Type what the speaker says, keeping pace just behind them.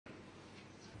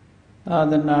သာ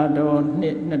သနာတော်နှ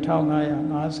စ်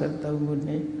2553ခု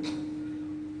နှစ်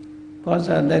ကော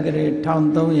ဇာတက္က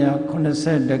ရာ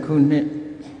1382ခုနှစ်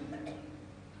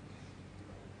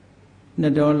နှ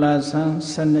စ်တော်လာဆန်း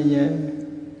12ရက်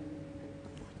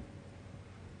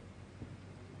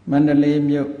မန္တလေး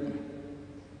မြို့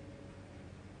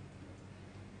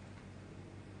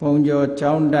ဘုံကျော်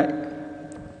ကျောင်းတိုက်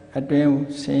အတွင်း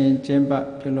ဆင်ကျင်းပ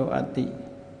ပြုလုပ်အပ်သည့်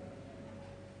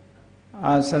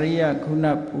အာစရိယခုန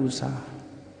ပူဇာ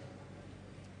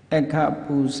အခ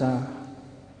ပူဇာ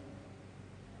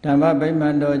ဓမ္မဗိမာ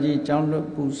န်တော်ကြီးကျောင်းလွတ်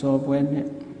ပူဇော်ပွဲနှင့်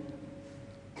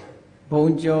ဘုံ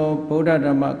ကျော်ဗုဒ္ဓဓ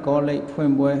မ္မကောလိပ်ဖွ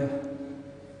င့်ပွဲ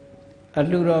အ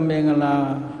လှတော်မင်္ဂလာ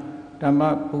ဓမ္မ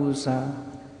ပူဇာ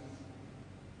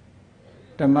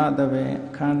ဓမ္မသဘင်အ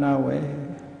ခမ်းအနားဝယ်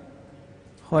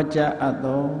ဟောကြားအပ်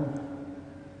သော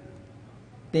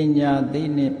တင်ညာတိ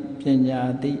နှင့်ပညာ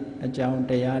တိအကြောင်း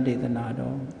တရားဒေသနာ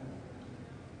တော်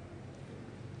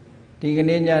ဒီက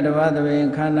နေ့ညဓမ္မသဘင်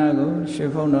ခန္ဓာကိုရွှေ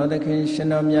ဖုံတော်သခင်ရှင်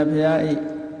တော်မြတ်ဖရာ၏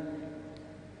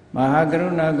မဟာကရု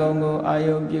ဏာဂုဏ်ကိုအာ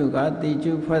ယုပြုကာတိ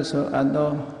ကျုဖွဲ့ဆိုအပ်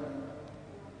သော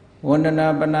ဝန္ဒနာ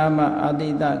ပနာမအာတိ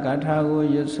တဂါထာကို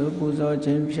ရွတ်ဆိုပူဇော်ခြ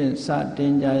င်းဖြင့်စတ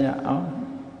င်ကြရအောင်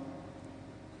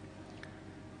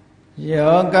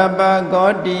ယောကပ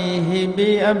ကောတိဟိပိ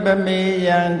အပမေ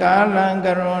ယံကာလံက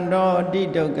ရွန်တောတိ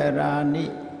တုကရာနိ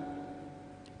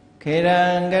ခေရံ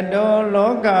ကတော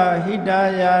လောကဟိတ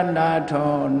ယာနာ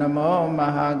ထောနမောမ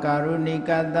ဟာကာရုဏိက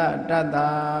တတတ္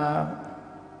တာ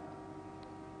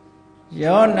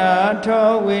ယောနာထော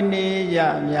ဝိနိယ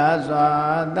မြာစွာ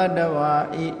တတ္တဝါ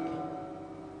ဤ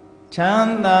ချ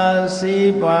မ်းသာ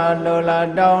စီးပွားလိုလား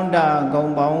တောင်းတဂုံ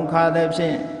ပေါင်းခါသဖြ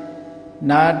င့်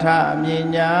နာထအမြ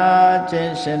ညာခြ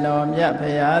င်းရှင်တော်မြတ်ဖ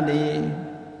ရာသည်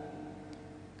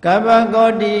ကပ္ပကော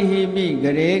တိဟိပိဂ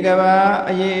ရေကဘာ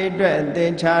အရေးအတွက်သ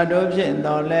င်္ချာတို့ဖြင့်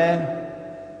တော်လဲ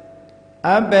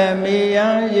အပ္ပမေယံ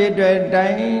ရေအတွက်တို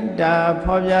င်းတာ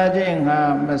ဖော်ပြခြင်းငါ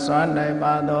မစွမ်းနိုင်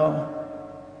ပါသော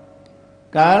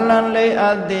ကာလံလေး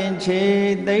အသင်ချေ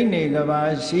သိမ့်နေကဘာ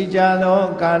ရှိကြသော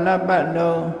ကာလပတ်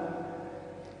လုံး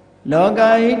လောက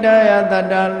ဟိတယတတ္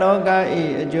တလောကဤ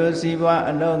အကျိုးစီးပွား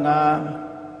အလုံးငါ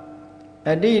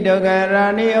အတိဒုက္ခရာ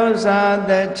ဏိဥ္စာ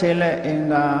သက်ခြေလက်အင်္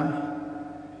ဂါ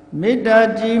မေတ္တာ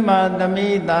ကြီးမှသမိ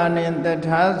တာနှင့်တ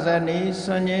ထာဇနီ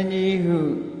ဆွန်ញင်းကြီးဟု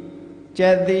ကျ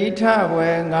က်တိထဝဲ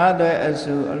ငါးသွဲအ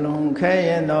စုအလွန်ခဲရ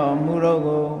င်တော်မူတော့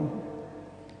ကို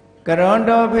ကရွန်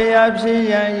တော်ဖရာဖြစ်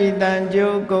ရန်ဤတန်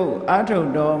ကြိုးကုတ်အာထုတ်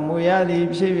တော်မူရသည်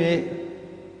ဖြစ်၍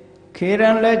ခေရ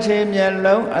န်လက်ချေမျက်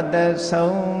လုံးအသက်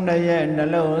ဆုံးရဲ့နှ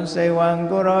လုံးစိတ်ဝံ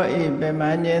ကိုရောဤပင်မ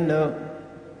ခြင်းတို့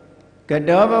က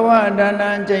တောဘဝဒါ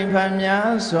နံကျိန်ဖန်များ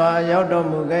စွာရောက်တော်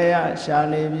မူခဲ့ရရှာ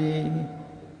လေပြီ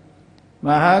မ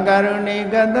ဟာကရုဏီ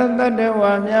ကတတ္တ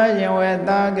ဝါများရင်ဝဲ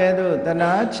သားကဲ့သို့တ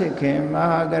နာချစ်ခင်မ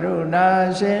ဟာကရုဏာ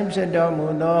ရှင်ဖြစ်တော်မူ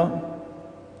သော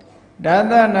ဒ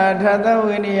သနာထသ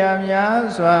ဝိနည်းများ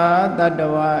စွာတတ္တ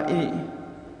ဝါဤ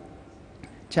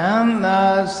ချမ်းသာ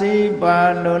စီး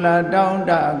ပွားလိုလားတောင်း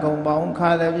တအကုန်ပေါင်းခါ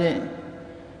သဖြင့်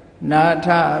နာထ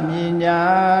မြညာ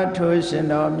ထိုရှင်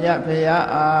တော်မြတ်ဖရာ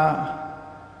အား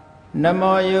န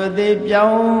မောယုတိပြော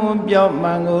င်းပြောမှ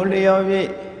န်ကိုလျော်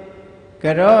၍က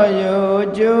ရောယု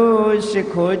ကျိုးရှိ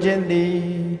ခိုးခြင်းသည်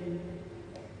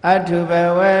အထုဘ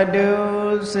ဝတု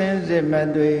စင်စစ်မ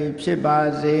သွေဖြစ်ပါ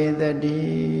စေတ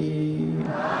ည်း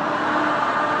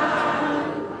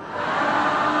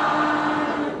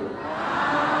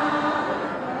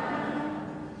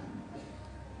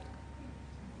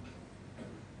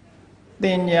ပ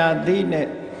ညာသိနဲ့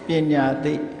ပညာ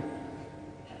သိ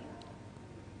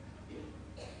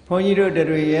ဘုန်းကြီးတို့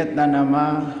တွေရဲ့တဏ္ဍာမှာ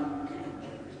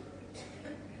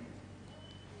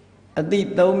အတိ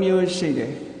၃မျိုးရှိတ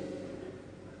ယ်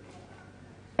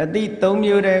အတိ၃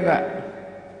မျိုးတည်းက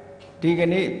ဒီက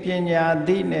နေ့ပညာ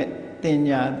သိနဲ့တင်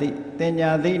ညာသိတင်ညာ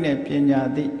သိနဲ့ပညာ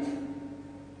သိ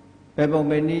ဘယ်ပုံ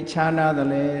ပဲနည်းခြားနာသ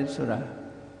လဲဆိုတာ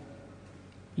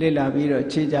လေ့လာပြီးတော့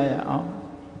ခြေကြရအောင်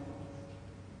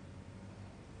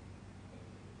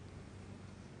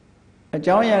အ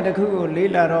ကြောင်းအရာတစ်ခုကိုလေ့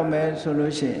လာတော့မယ်ဆို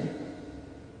လို့ရှိရင်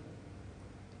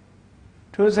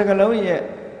ထိုစကားလုံးရဲ့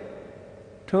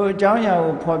ထိုအကြောင်းအရာ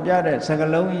ကိုဖော်ပြတဲ့စ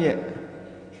ကားလုံးရဲ့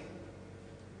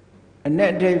အ내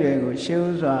အဓိပ္ပာယ်ကိုရှင်း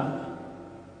ဥစွာ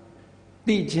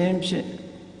သိခြင်းဖြင့်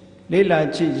လေ့လာ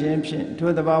ကြည့်ခြင်းဖြင့်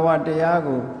ထိုသဘာဝတရား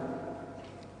ကို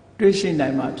တွေ့ရှိနို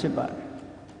င်မှာဖြစ်ပါတယ်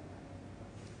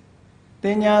။တ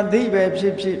င်ညာသိပဲဖြ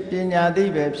စ်ဖြစ်ပညာသိ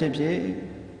ပဲဖြစ်ဖြစ်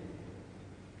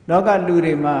လောကလူ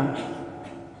တွေမှာ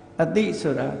အသိ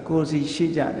ဆိုတာကိုယ်စီရှိ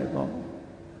ကြတယ်ပေါ့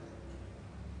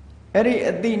အဲ့ဒီ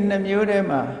အသိနှမျိုးထဲ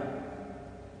မှာ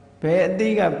ဘယ်အသိ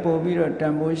ကပို့ပြီးတော့တ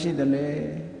န်ဖိုးရှိသလဲ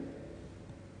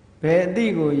ဘယ်အတိ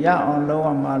ကိုရအောင်လုပ်ရ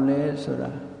မှာလဲဆို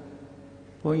တာ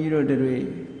ဘုန်းကြီးတို့တွေ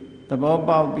သဘော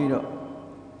ပေါက်ပြီးတော့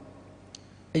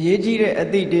အရေးကြီးတဲ့အ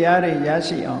တိတရားတွေရ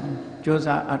ရှိအောင်ကြိုး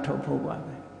စားအထောက်ဖို့ပါ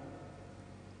ပဲ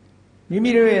မိ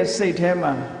မိတို့ရဲ့စိတ်ထဲ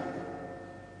မှာ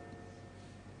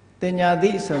တင်ညာ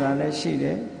တိဆိုတာလည်းရှိတ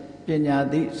ယ်ပညာ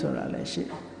တိဆိုတာလည်းရှိ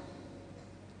တယ်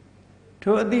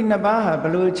ထိုအတိနှစ်ပါးဟာဘ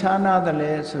ယ်လိုခြားနာသ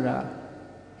လဲဆိုတာ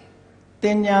တ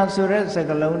င်ညာဆိုတဲ့စ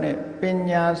ကားလုံးနဲ့ပ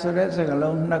ညာဆိုတဲ့စကား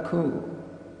လုံးနှစ်ခု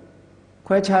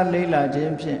ခွဲခြားလေးလာခြ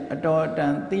င်းဖြင့်အတော်အတ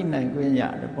န်သိနိုင်ခွင့်ရ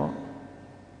တယ်ပေါ့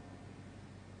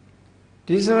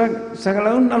ဒီစကား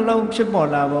လုံးနှလုံးဖြစ်ပေါ်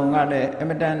လာပုံကလည်းအ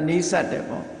မတန်နီးစပ်တယ်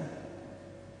ပေါ့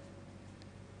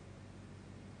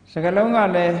စကားလုံးက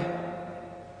လည်း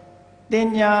တင်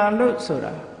ညာလို့ဆို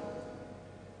တာ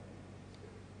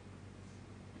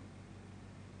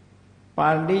ပါ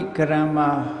ဠိဂရမ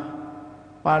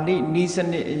ပါဠိနီးစ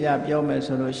နစ်အရာပြောမယ်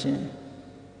ဆိုလို့ရှိရင်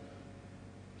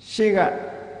ရှေ့က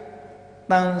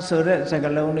တန်ဆိုတဲ့စ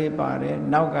ကားလုံးလေးပါတယ်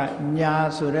နောက်ကညာ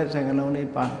ဆိုတဲ့စကားလုံး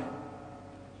လေးပါတယ်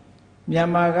မြန်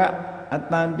မာကအ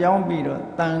တန်ပြောင်းပြီးတော့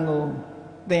တန်ကို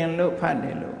သင်လို့ဖတ်တ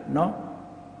ယ်လို့เนาะ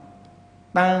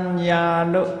တန်ညာ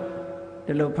လို့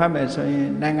ဒီလိုဖတ်မယ်ဆိုရင်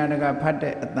နိုင်ငံတကာဖတ်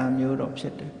တဲ့အတန်မျိုးတော့ဖြ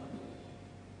စ်တယ်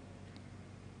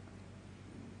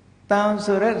တန်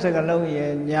ဆိုတဲ့စကားလုံး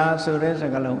ရဲ့ညာဆိုတဲ့စ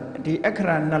ကားလုံးဒီအခ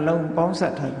ရာနှလုံးပေါင်းစ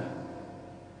ပ်ထားတယ်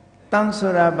တန်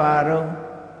ဆိုတာဘာတော့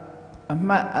အ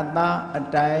မှတ်အသားအ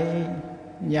တိုင်း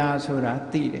ညာဆိုတာ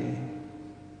သိတယ်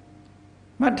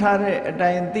မှတ်ထားတဲ့အ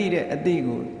တိုင်းသိတဲ့အသိ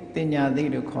ကိုတင်ညာသိ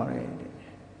လို့ခေါ်တယ်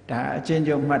ဒါအချင်းချ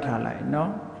င်းမှတ်ထားလိုက်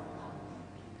နော်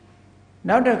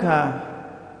နောက်တစ်ခါ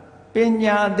ပ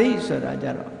ညာသိဆိုတာကြ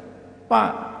တော့ပ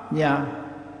ညာ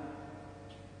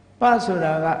ပဆို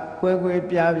တာကကွဲကွဲ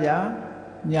ပြားပြား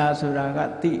ညာဆိုတာက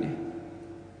သိတယ်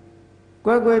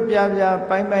ကွဲကွဲပြားပြား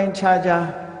ပိုင်းပိုင်းခြားခြား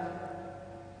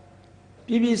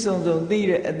ပြည့်ပြည့်စုံစုံသိ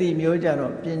တဲ့အသိမျိုးကြ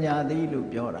တော့ပညာသိလို့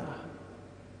ပြောတာ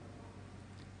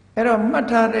အဲ့တော့မှတ်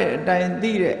ထားတဲ့အတိုင်း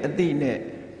သိတဲ့အသိနဲ့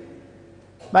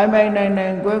ပိုင်းပိုင်းနိုင်နို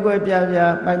င်ကွဲကွဲပြား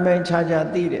ပြားပိုင်းပိုင်းခြားခြား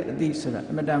သိတဲ့အသိဆိုတာ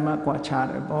အမတန်မှကွာခြား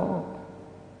တယ်ပေါ့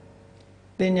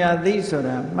တင်ညာသိဆို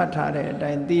တာမှတ်ထားတဲ့အ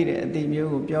တိုင်းသိတဲ့အသိမျိုး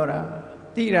ကိုပြောတာ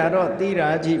သိတာတော့သိတာ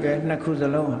ကြီးပဲနှစ်ခုစ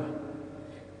လုံးဟာ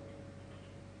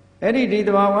အဲ့ဒီသ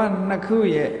ဘာဝနှစ်ခု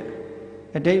ရဲ့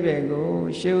အဓိပ္ပာယ်ကို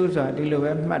ရှေးဥစွာဒီလို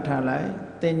ပဲမှတ်ထားလိုက်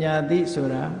တင်ညာသိဆို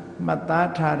တာမှတ်သား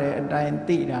ထားတဲ့အတိုင်း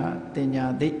သိတာတင်ညာ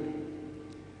သိ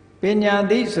ပညာ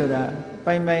သိဆိုတာ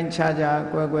ပိုင်းပိုင်းခြားခြား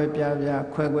ကွဲကွဲပြားပြား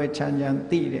ခွဲခွဲခြားခြား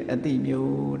သိတဲ့အသိ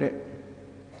မျိုးတဲ့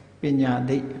ပညာ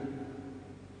သိ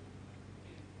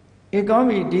ဧကော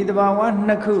မီဒီသဘာဝ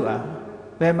နှစ်ခုဟာ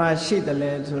ဘယ်မှာရှိတယ်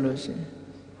လဲဆိုလို့ရှိရင်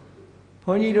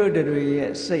ဘုန်းကြီးတို့တွေ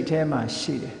ရဲ့စိတ်ထဲမှာ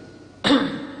ရှိတယ်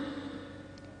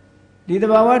ဒီသ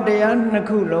ဘာဝတရားနှစ်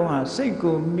ခုလုံးဟာစိတ်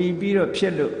ကိုမှီပြီးတော့ဖြ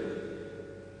စ်လို့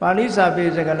ပါဠိစာပေ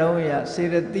စကားလုံးအရစေ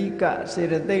ရတိကစေ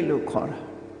ရသိက်လို့ခေါ်တာ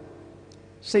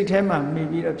စိတ်ထဲမှာမှီ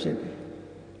ပြီးတော့ဖြစ်တယ်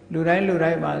လူတို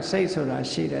င်းမှာစိတ်ဆိုတာ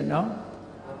ရှိတယ်နော်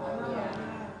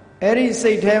အဲ့ဒီ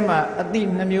စိတ်ထဲမှာအတိ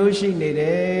နှမျိုးရှိနေတ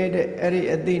ယ်တဲ့အဲ့ဒီ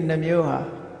အတိနှမျိုးဟာ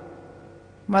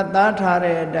မှတ်သားထား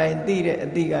တဲ့အတိုင်းသိတဲ့အ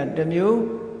တိကတစ်မျိုး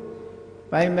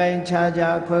ပိုင်းပိုင်းခြား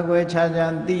ခြားခွဲခွဲခြား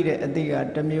ခြားသိတဲ့အတိက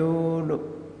တစ်မျိုးလို့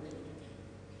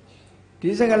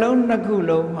ဒီစကားလုံးနှစ်ခု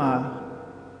လုံးမှာ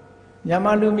မြန်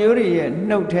မာလူမျိုးတွေရဲ့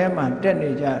နှုတ်ထဲမှာတက်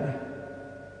နေကြတယ်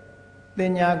တ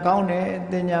င်ညာကောင်းတယ်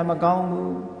တင်ညာမကောင်း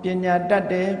ဘူးပညာတတ်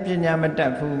တယ်ပညာမတ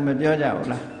တ်ဘူးမပြောကြဘူး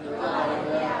လားပြောပါတယ်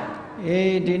ဗျာ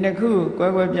အေးဒီနှစ်ခုကွဲ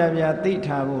ကွဲပြားပြားသိ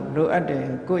ထားဖို့လိုအပ်တယ်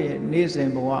ကိုယ့်ရဲ့နေ့စဉ်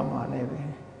ဘဝမှာလည်းပဲ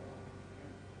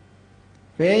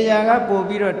ဘယ်ရာကပို့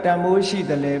ပြီးတော့တန်ဖိုးရှိ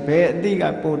တယ်လဲဘယ်အသိက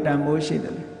ပို့တန်ဖိုးရှိတ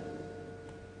ယ်လဲ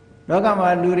လောကမှာ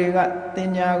လူတွေကတင်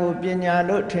ညာကိုပညာ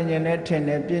လို့ထင်ကြတယ်ထင်တ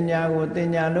ယ်ပညာကိုတင်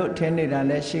ညာလို့ထင်နေတာ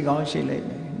လည်းရှိကောင်းရှိလိမ့်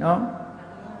မယ်နော်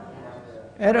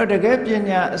အဲ့တော့တကယ်ပ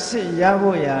ညာအစစ်ရ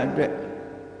ဖို့ရာအတွက်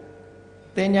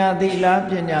တင်ညာသီလား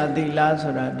ပညာသီလား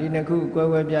ဆိုတာဒီနှစ်ခုကွဲ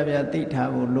ကွဲပြားပြားသိထား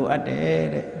ဖို့လိုအပ်တယ်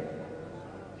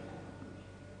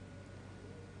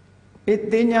တဲ့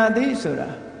တင်ညာသီဆိုတာ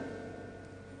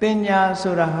တင်ညာ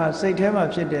ဆိုတာဟာစိတ်ထဲမှာ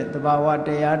ဖြစ်တဲ့သဘာဝတ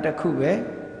ရားတစ်ခုပဲ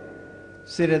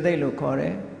စေတသိက်လို့ခေါ်တ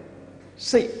ယ်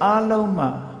စိတ်အားလုံးမှာ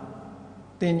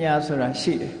တင်ညာဆိုတာ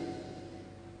ရှိတယ်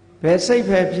ဘယ်စိတ်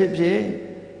ပဲဖြစ်ဖြစ်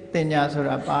တင်ညာဆို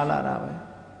တာပါလာတာပဲ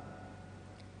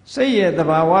စိတ်ရဲ့သ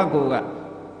ဘာဝကိုက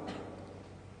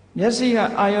မျက်စိက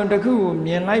အာယုံတစ်ခုကို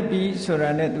မြင်လိုက်ပြီဆိုတာ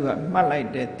နဲ့သူကမှတ်လိုက်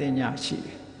တဲ့တင်ညာရှိတ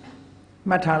ယ်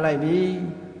မှတ်ထားလိုက်ပြီ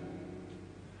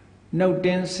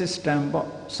noting system ပေါ့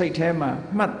စိတ်ထဲမှာ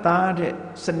မှတ်သားတဲ့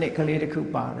စနစ်ကလေးတစ်ခု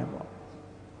ပါတယ်ပေါ့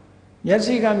မျက်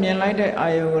စိကမြင်လိုက်တဲ့အာ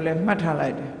ယုံကိုလည်းမှတ်ထားလို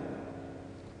က်တယ်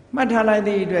မှတ်ထားလိုက်သ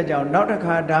ည့်အတွက်ကြောင့်နောက်တစ်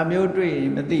ခါဒါမျိုးတွေ့ရ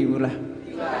င်မသိဘူးလား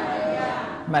သိပါပါဗျာ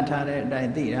မှတ်ထားတဲ့အတို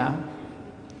င်းသိတာ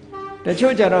တ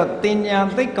ချို့ကြတော့တင်ညာ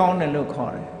သိကောင်းတယ်လို့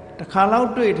ခေါ်တယ်တစ်ခါလောက်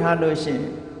တွေ့ထားလို့ရှိရင်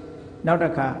နောက်တ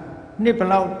စ်ခါနှစ်ဘ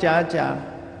လောက်ကြာ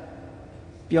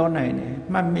ပြောနိုင်တယ်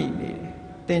မှတ်မိနေတယ်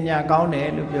တင်ညာကောင်းတယ်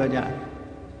လို့ပြောကြတယ်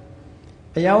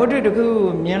အရာဝတ္ထုတစ်ခု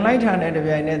မြင်လိုက်တာနဲ့တ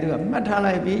ပြိုင်တည်းသူကမှတ်ထား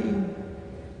လိုက်ပြီ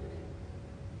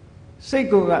စိတ်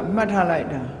ကိုကမှတ်ထားလိုက်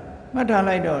တာမှတ်ထား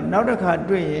လိုက်တော့နောက်တစ်ခါ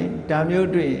တွေ့ရင်ဒါမျိုး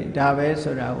တွေ့ရင်ဒါပဲ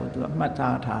ဆိုတာကိုသူကမှတ်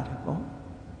ထားတယ်ပေါ့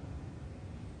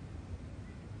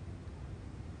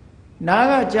နား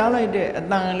ကကြားလိုက်တဲ့အ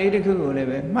တန်လေးတစ်ခုကိုလည်း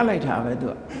ပဲမှတ်လိုက်တာပဲသူ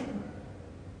က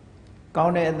ကော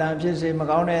င်းတဲ့အတန်ဖြစ်စေမ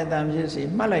ကောင်းတဲ့အတန်ဖြစ်စေ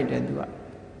မှတ်လိုက်တယ်သူက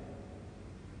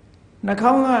နှာ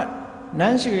ခေါင်းကန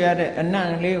မ်းရှူရတဲ့အနံ့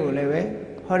လေးကိုလည်းပဲ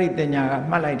ဟောဒီတင်ညာက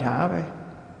မှတ်လိုက်တာပဲ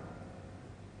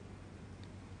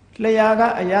လျှာက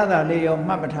အရသာလေးရော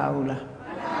မှတ်မထားဘူးလား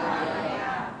မှတ်ထားပါ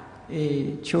ဗျာအေး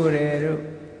ချိုတယ်တို့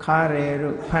ခါတယ်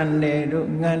တို့ဖန်တယ်တို့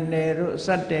ငံတယ်တို့စ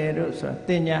က်တယ်တို့ဆိုတာတ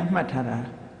င်ညာမှတ်ထားတာ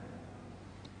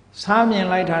စားမြင်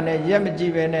လိုက်တာနဲ့ရက်မကြ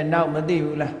ည့်ပဲနဲ့နောက်မသိ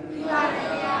ဘူးလားသိပါတယ်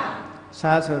ဗျာ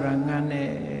စားဆိုတာငံတယ်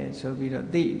ဆိုပြီးတော့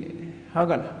သိနေတယ်ဟုတ်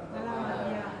ကလား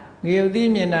ငရုတ်သီး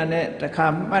မြင်တာနဲ့တစ်ခါ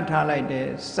မှတ်ထားလိုက်တယ်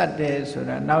စက်တယ်ဆို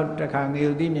တာနောက်တစ်ခါငရု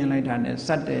တ်သီးမြင်လိုက်တာနဲ့စ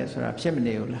က်တယ်ဆိုတာဖြစ်မ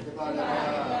နေဘူးလားဖြစ်ပါဗျာ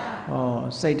ဩ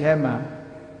စိတ်ထဲမှာ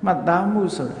မှတ်သားမှု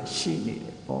ဆိုတာရှိနေတ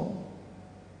ယ်ပေါ့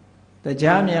တ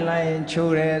ရားမြင်လိုက်ရင်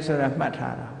ချိုးတယ်ဆိုတာမှတ်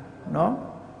ထားတာနော်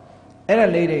အဲ့ဒါ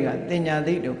လေးတွေကတင်ညာ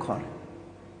သိလို့ခေါ်တယ်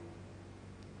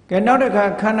ကဲနောက်တစ်ခါ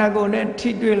ခန္ဓာကိုယ်နဲ့ထိ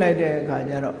တွေ့လိုက်တဲ့အခါ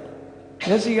ကျတော့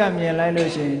မျက်စိကမြင်လိုက်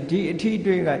လို့ရှိရင်ဒီအထိ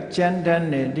တွေ့ကကြမ်းတမ်း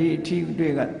တယ်ဒီအထိ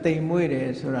တွေ့ကတိမ်မွေးတယ်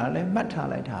ဆိုတာလည်းမှတ်ထား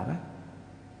လိုက်တာပဲ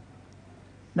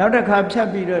နောက်တစ်ခါဖြတ်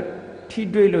ပြီးတော့ထိ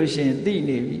တွေ့လို့ရှိရင်သိ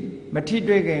နေပြီမထိ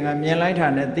တွေ့ခင်ကမြင်လိုက်တာ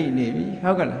နဲ့သိနေပြီ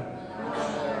ဟုတ်ကလား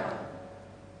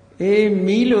အေး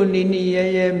မီးလိုနီနီရဲ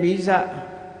ရဲမီးစ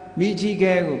မီးကြီး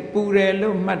ခဲကိုပူတယ်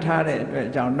လို့မှတ်ထားတဲ့အတွက်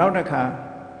ကြောင့်နောက်တစ်ခါ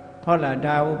ဟုတ်လား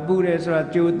ဒါကိုပူတယ်ဆိုတာ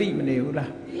ကြိုသိမနေဘူး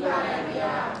လားသိပါတယ်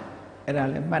ဗျာအဲ့ဒါ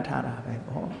လည်းမှတ်ထားတာပဲ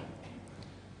ပေါ့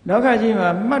လောကကြီးမှာ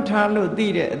မှတ်ထားလို့သိ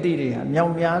တဲ့အသည့်တွေဟာမြော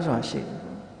င်များစွာရှိတယ်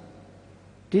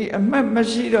ဒီအမှတ်မ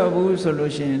ရှိတော့ဘူးဆို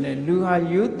လို့ရှိရင်လေလူဟာ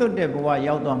ရိုးသွတ်တဲ့ဘဝ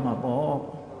ရောက်သွားမှာပေါ့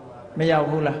မရောက်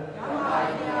ဘူးလားရောက်ပါ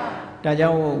ဗျာဒါကြော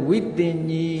င့်ဝိတ္တင်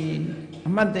ကြီးအ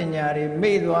မှတ်တင်ညာတွေ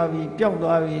မေ့သွားပြီပျောက်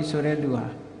သွားပြီဆိုတဲ့လူဟာ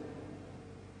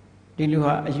ဒီလူ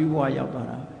ဟာအယူဘဝရောက်သွား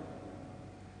တာ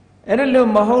အဲ့ဒါလို့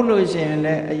မဟုတ်လို့ရှိရင်လ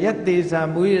ည်းအယက်သေးစာ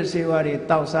မူရစေဝါတွေ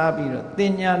တောက်စားပြီးတော့တ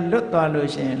င်ညာလွတ်သွားလို့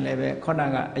ရှိရင်လည်းပဲခေါဏ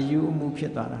ကအယူအမှုဖြ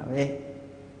စ်သွားတာပဲ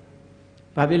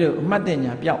ဘာဖြစ်လို့အမှတ်တင်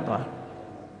ညာပျောက်သွား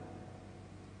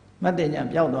မှတ်တင်ညာ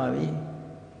ပျောက်သွားပြီ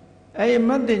အဲ့ဒီ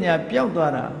မှတ်တင်ညာပျောက်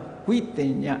သွားတာဝိတ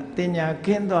င်ညာတင်ညာခ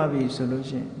င်းသွားပြီဆိုလို့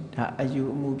ရှိရင်ဒါအယူ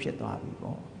အမှုဖြစ်သွားပြီ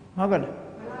ပေါ့ဟုတ်ကဲ့လား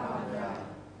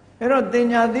အဲ့တော့တင်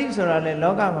ညာသိဆိုတာလေ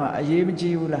လောကမှာအရေးမ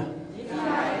ကြီးဘူးလားကြီး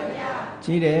ပါရဲ့ဗျာ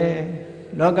ကြီးတယ်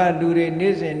လောကလူတွေ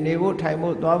နေ့စဉ်နေဖို့ထိုင်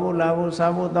ဖို့သွားဖို့လာဖို့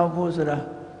စားဖို့တောက်ဖို့ဆိုတာ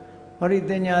ဟောဒီ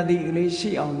တင်ညာသိကလေးရှိ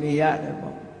အောင်နေရတယ်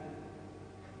ပေါ့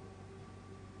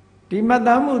ဒီမှတ်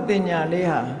သားမှုတင်ညာလေး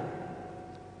ဟာ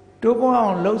တိုးပွား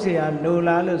အောင်လှုပ်เสียလို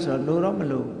လားလို့ဆိုတော့လိုတော့မ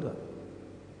လိုဘူးသူ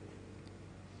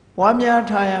ပွားများ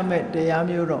ထားရမယ့်တရား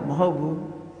မျိုးတော့မဟုတ်ဘူး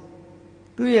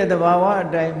သူရဲ့သဘာဝအ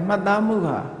တိုင်းမှတ်သားမှု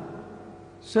ဟာ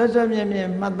ဆွဲဆွဲမြဲမြဲ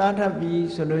မှတ်သားတတ်ပြီ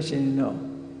ဆိုလို့ရှိရင်တော့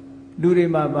လူတွေ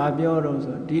မှာဗာပြောတော့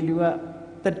ဆိုဒီလူက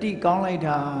တတိကောင်းလိုက်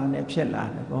တာနဲ့ဖြစ်လာ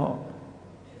တယ်ပေါ့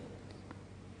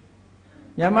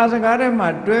မြန်မာစကားထဲမှာ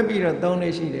တွဲပြီးတော့သုံး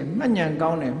လေးရှိတယ်မှတ်ဉဏ်ကော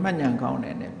င်းတယ်မှတ်ဉဏ်ကောင်းတ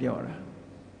ယ်နဲ့ပြောတာ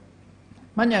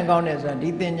မှတ်ဉဏ်ကောင်းတယ်ဆိုတာဒီ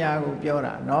တင်ညာကိုပြော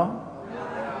တာနော်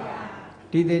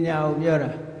ဒီတင်ညာကိုပြောတာ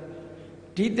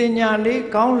ဒီတင်ညာလေး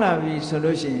ကောင်းလာပြီဆို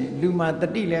လို့ရှိရင်လူမှာတ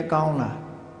တိလည်းကောင်းလာ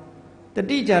တ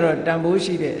တိကြတော့တန်ဖိုး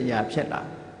ရှိတဲ့အရာဖြစ်လာ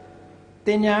တ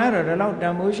င်ညာကတော့ဒီလောက်တ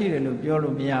န်ဖိုးရှိတယ်လို့ပြော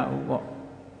လို့မရဘူးပေါ့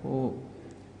ဟို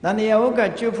တန်တရားဝက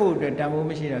ကျွတ်ဖို့အတွက်တန်ဖိုး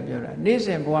မရှိတာပြောတာနေ့စ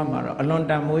ဉ်ဘဝမှာတော့အလွန်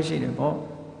တန်ဖိုးရှိတယ်ပေါ့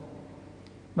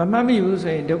မမှတ်မိဘူး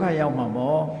ဆိုရင်ဒုက္ခရောက်မှာ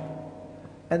ပေါ့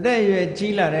အသက်အရွယ်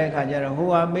ကြီးလာတဲ့အခါကျတော့ဟို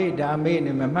ဟာမေ့ဒါမေ့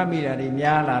နေမမှတ်မိတာတွေ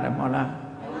များလာတယ်မဟုတ်လား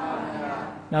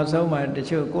နောက်ဆုံးမှတ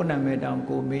ချို့ကိုယ်နာမည်တောင်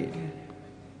ကိုမေ့တယ်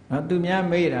နော်သူများ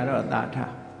မေ့တာတော့အသာ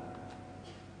ထား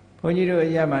ဘုန်းကြီးတို့အ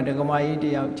ရာမှာဒကမာကြီးတ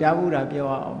ယောက်ကြားဘူးတာပြော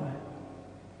အောင်ပဲ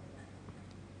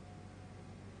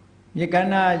မြေကမ်း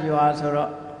နာရွာဆို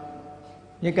တော့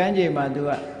မြေကမ်းခြေမှာသူက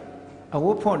အဝ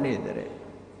တ်ဖွတ်နေတဲ့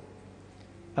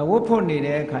အဝတ်ဖွတ်နေ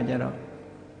တဲ့အခါကျတော့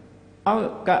အောက်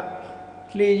က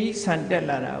လှေကြီးဆန်တက်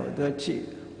လာတာကိုသူကြည့်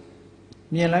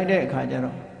မြင်လိုက်တဲ့အခါကျ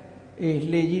တော့အေး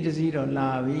လှေကြီးတစ်စီးတော့လာ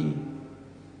ပြီ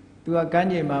သူကကမ်း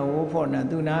ခြေမှာဝတ်ဖွတ်နေ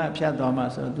သူနာဖြတ်သွားမှ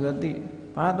ဆိုသူကသိ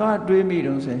ဘာသွားတွေးမိ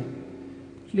တုံးဆို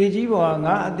လှေကြီးပေါ်က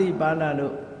ငါအသိပါလာ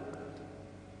လို့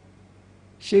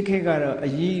ရှေးခေတ်ကတော့အ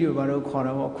ကြီးတို့ဘာလို့ခေါ်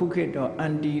တာပေါ့ခုခေတ်တော့အ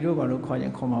န်တီတို့ဘာလို့ခေါ်ရ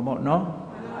င်ခေါ်မှာပေါ့နော်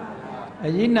အ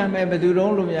ရင်နာမည်ဘယ်သူ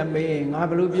တုံးလို့များမေးငါ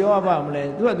ဘယ်လိုပြောရပါမလဲ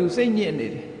သူကသူစိတ်ညစ်နေ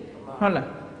တယ်ဟုတ်လား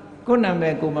ကိုယ်နာမ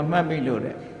ည်ကိုမမှတ်မိလို့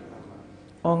တဲ့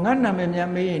ဩငါနာမည်များ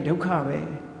မေးရင်ဒုက္ခပဲ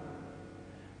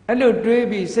အဲ့လိုတွေး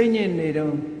ပြီးစိတ်ညစ်နေ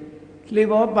တော့လေ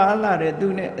ဘောပါလာတဲ့သူ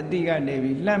နဲ့အတိကနေ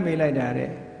ပြီးလှမ်းမေးလိုက်တာတဲ့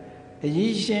အ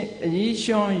ကြီး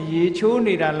ရှွန်းရေချိုး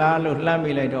နေတာလားလို့လှမ်း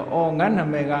မေးလိုက်တော့ဩငါနာ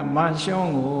မည်ကမာရှွ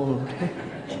န်းကို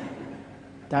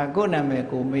ဒါကိုယ်နာမည်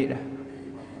ကိုမေးတာ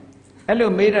အဲ့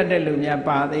လိုမေးတတ်တဲ့လူများ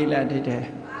ပါသေးလားတဲ့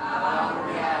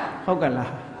ဟုတ်က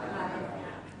လား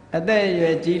အသက်အရွ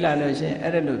ယ်ကြီးလာလို့ရှင်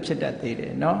အဲ့ဒါလိုဖြစ်တတ်သေးတ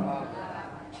ယ်နော်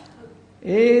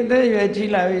အေးအသက်အရွယ်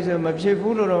ကြီးလာပြီဆိုမဖြစ်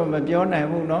ဘူးလို့တော့မပြောနိုင်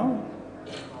ဘူးနော်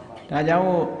ဒါကြောင့်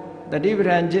တတိပဋ္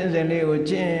ဌာန်ကျင့်စဉ်လေးကို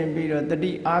ကျင့်ပြီးတော့တ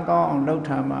တိအားကောင်းအောင်လုပ်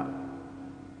ထားမှ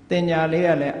တင်ညာလေးက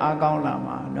လည်းအားကောင်းလာ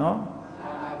မှာနော်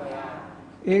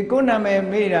အေးကိုယ်နာမည်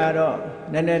မေးတာတော့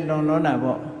နည်းနည်းလွန်တာ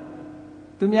ပေါ့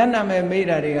သူများနာမည်မေး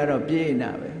တာတွေကတော့ပြေးနေတာ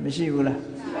ပဲမရှိဘူးလား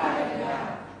ရှိပါတယ်ဗျာ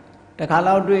တခါ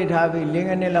လောက်တွေ့ထားပြီး၄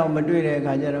နှစ်လောက်မတွေ့တဲ့အ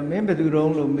ခါကျတော့မင်းဘယ်သူ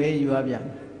တုံးလို့မေးယူရပြန်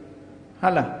ဟု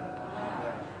တ်လား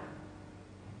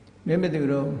မင်းဘယ်သူ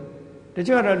တုံးတ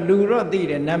ချို့ကတော့လူတော့သိ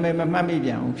တယ်နာမည်မမှတ်မိပြ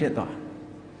န်ဘူးဖြစ်သွား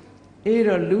အေး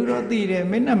တော့လူတော့သိတယ်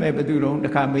မင်းနာမည်ဘယ်သူတုံးတ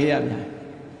ခါမေးရပြန်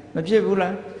မဖြစ်ဘူး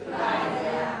လားဖြစ်ပါတယ်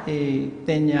ဗျာအေးတ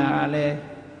င်ညာကလည်း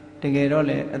တကယ်တော့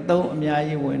လေအသုံးအများ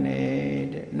ကြီးဝင်နေ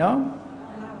တဲ့နော်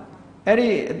အဲ့ဒီ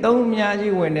အသုံးအများ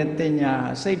ကြီးဝင်တဲ့တင်ညာ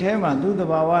စိတ်ထဲမှာသူ့သ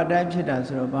ဘာဝအတိုင်းဖြစ်တာ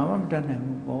ဆိုတော့ဘာမှမတတ်နိုင်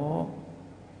ဘူးပေါ့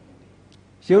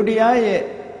ယုတ်တရားရဲ့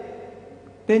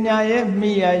တင်ညာရဲ့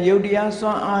မိယာယုတ်တရားစွ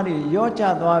မ်းအားတွေရော့ကျ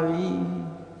သွားပြီ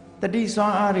တတိစွ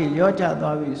မ်းအားတွေရော့ကျ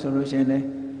သွားပြီဆိုလို့ရှိရင်လေ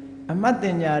အမတ်တ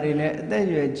င်ညာတွေလည်းအသက်အ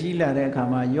ရွယ်ကြီးလာတဲ့အခါ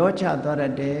မှာရော့ကျသွားတ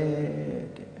တ်တယ်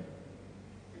တဲ့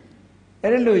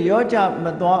အဲ့ဒါလို့ရော့ကျမ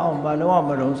သွားအောင်ဘာလို့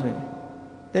မလုပ်ဆိုရင်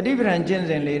တတိပဋ္ဌာန်ကျင့်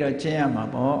စဉ်လေးတော့ကျင့်ရမှာ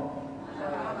ပေါ့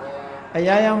အ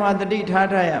ရာရာမှာတတိထား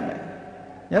ရမယ်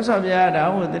မြတ်စွာဘုရားဒါ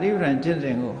ဟုတ်တတိပဋ္ဌာန်ကျင့်စ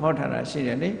ဉ်ကိုဟောထားတာရှိတ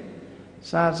ယ်လေ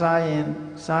စားရင်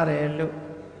စားတယ်လို့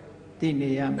သိနေ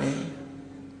ရမယ်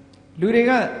လူတွေ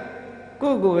က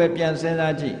ကိုယ့်ကိုယ်ပဲပြန်စဉ်း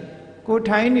စားကြည့်ကို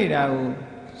ထိုင်းနေတာကို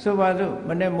ဆိုပါစို့မ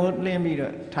နေ့မိုးလင်းပြီး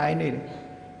တော့ထိုင်းနေတယ်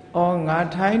အော်ငါ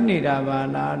ထိုင်းနေတာပါ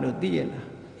လားလို့သိရလား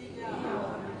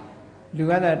လူ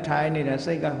ကသာထိုင်းနေတာ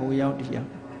စိတ်ကဟိုရောက်တရား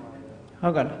ဟု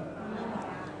တ်ကလား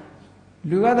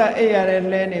လူကသာအိပ်ရတယ်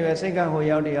လဲနေပဲစိတ်ကဟို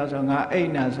ရောက်တရားဆိုငါအိပ်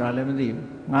နာဆိုတာလည်းမသိဘူး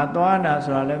ငါသွားနာ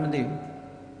ဆိုတာလည်းမသိဘူး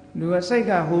လူကစိတ်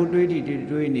ကဟိုတွေးတည်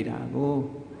တွေးနေတာကို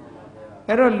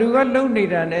အဲ့တော့လူကလုံနေ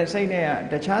တာနဲ့စိတ်နဲ့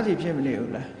ကတခြားစီဖြစ်မနေ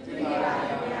ဘူးလားဖြစ်ပါပါ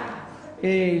ဗျာ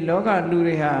အေးလောကလူ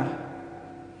တွေဟာ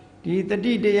ဒီတ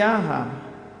တိတရားဟာ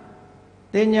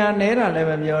တင်ညာနဲတာလည်း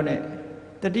မပြောနဲ့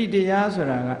တတိတရားဆို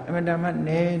တာကအမှန်တမ်း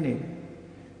နဲနေ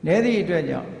နဲသည့်အတွက်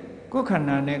ကြောင့်ကိုယ်ခန္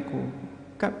ဓာနဲ့ကိုယ်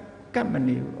ကပ်မ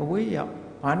နေဘူးအဝေးရောက်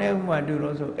ဘာနဲ့ဥပမာတူ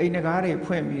လို့ဆိုအိမ်ငကားတွေ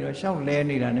ဖွင့်ပြီးတော့ရှောက်လဲ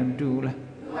နေတာနဲ့မတူဘူးလား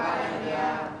တူပါဗျာ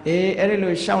အေးအဲ့ဒီ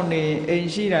လိုရှောက်နေအိမ်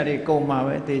ရှိတာတွေကုန်မှာ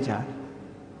ပဲသိချာ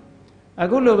အ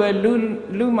ခုလိုပဲ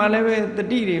လူမှလည်းပဲတ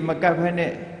တိတွေမကပ်ဖဲ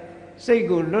နဲ့စိတ်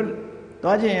ကိုလွတ်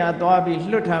သွားခြင်းရသွားပြီး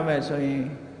လွတ်ထားမယ်ဆိုရင်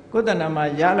ကိုယ်တဏ္ဍာမှာ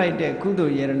ရလိုက်တဲ့ကုသို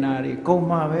လ်ယေရနာတွေကုန်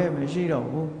မှာပဲမရှိတော့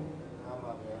ဘူးမှန်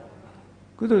ပါဗျာ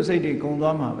ကုသိုလ်စိတ်တွေကုန်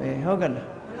သွားမှာပဲဟုတ်ကဲ့လား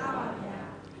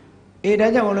အေးဒါ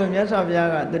ကြောင့်မလို့မြတ်စွာဘုရား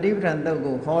ကတတိပဋ္ဌာန်သုတ်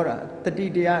ကိုဟောတာတတိ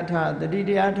တရား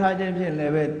ထားခြင်းဖြင့်လ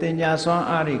ည်းပဲတင်ညာစွမ်း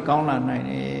အားတွေကောင်းလာနိုင်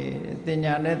တယ်တင်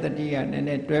ညာနဲ့တတိကနည်းန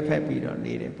ည်းတွဲဖက်ပြီးတော့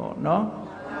နေတယ်ပေါ့နော်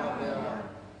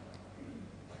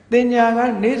တင်ညာက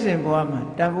နေ့စဉ်ဘဝမှာ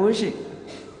တန်ဖိုးရှိ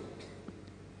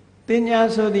တင်ညာ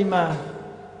ဆိုဒီမှာ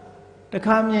တ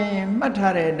ခါမြင်ရင်မှတ်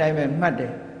ထားတဲ့အတိုင်းပဲမှတ်တ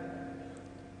ယ်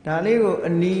ဒါလေးကို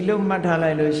အနီလို့မှတ်ထား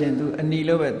လိုက်လို့ရှင်သူအနီ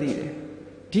လို့ပဲသိတယ်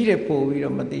ဒီတဲ့ပို့ပြီး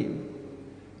တော့မသိဘူး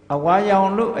အဝါရောင်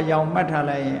လို့အယောင်မှတ်ထား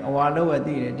လိုက်ရင်အဝါလို့ပဲ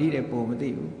သိတယ်ဒီတဲ့ပို့မသိ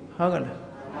ဘူးဟုတ်ကလား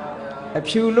အ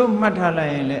ဖြူလို့မှတ်ထားလို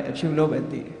က်ရင်လည်းအဖြူလို့ပဲ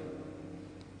သိတယ်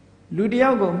လူတယော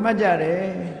က်ကိုမှတ်ကြတယ်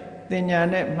တင်ညာ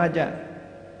နဲ့မှတ်ကြ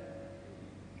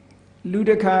လူ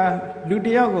တ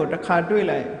ယောက်ကိုတစ်ခါတွေ့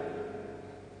လိုက်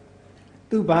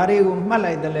သူဘာတွေကိုမှတ်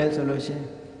လိုက်တယ်လဲဆိုလို့ရှင်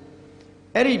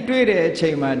အဲ့ဒီတွေ့တဲ့အချိ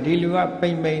န်မှာဒီလူကပိ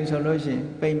န်ပိန်ဆိုလို့ရှင်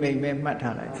ပိန်ပိန်ပဲမှတ်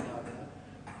ထားလိုက်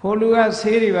ဟိုလူက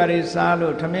ဆေးတွေဘာတွေစား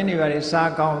လို့ထမင်းတွေဘာတွေစား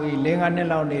ကောင်းပြီး၄-၅နှစ်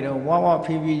လောက်နေတော့ဝဝ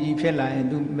ဖီဖီကြီးဖြစ်လာရင်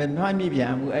तू မမှတ်မိပြ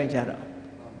န်ဘူးအဲ့ကြတော့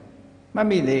မှတ်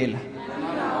မိသေးလားမှ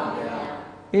တ်ပါဗျာ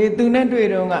အေး तू နဲ့တွေ့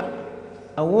တော့က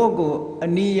အဝတ်ကိုအ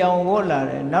နီရောင်ဝတ်လာ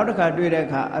တယ်နောက်တစ်ခါတွေ့တဲ့အ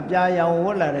ခါအပြာရောင်ဝ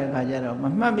တ်လာတဲ့အခါကျတော့မ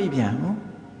မှတ်မိပြန်ဘူး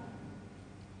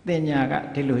တင်ညာက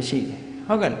ဒီလိုရှိတယ်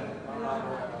ဟုတ်ကဲ့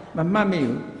မမှတ်မိ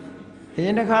ဘူးအရ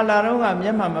င်တစ်ခါလာတော့ကမျ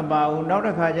က်မှန်မပါဘူးနောက်တ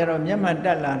စ်ခါကျတော့မျက်မှန်တ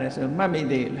က်လာတယ်ဆိုမှတ်မိ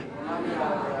သေးလားမှတ်မိပါ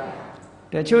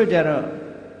ဗျာတချို့ကျတော့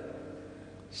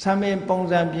ဆံမင်းပုံ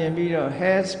စံပြင်ပြီးတော့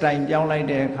hair style ပြောင်းလိုက်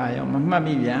တဲ့အခါရောမမှတ်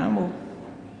မိပြန်ဘူး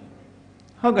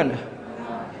ဟုတ်ကဲ့လား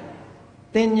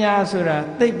တင်ညာဆိုတာ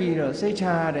သိပ်ပြီးတော့စိတ်ချ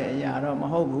ရတဲ့အရာတော့မ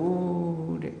ဟုတ်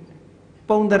ဘူးတဲ့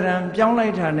ပုံတရံပြောင်းလို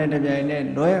က်တာနဲ့တပြိုင်နက်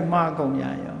လွဲမှားကုန်ပြ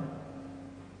န်ရော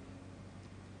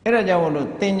အဲ့ဒါကြောင့်မလို့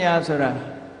တင်ညာဆိုတာ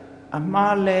အ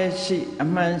မှားလဲရှိအ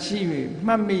မှန်ရှိပြီ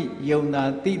မှတ်မိယုံတာ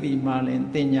သိပြီမှလည်း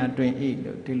တင်ညာတွင်ဤ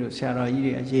လို့ဒီလိုဆရာတော်ကြီး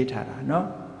တွေကရေးထားတာနော်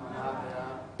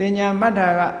တင်ညာမှတ်တာ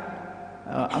က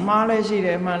အမှားလဲရှိတ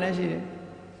ယ်အမှန်လဲရှိတယ်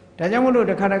ဒါကြောင့်မလို့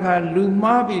တစ်ခါလူ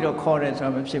မှားပြီးတော့ခေါ်တယ်ဆို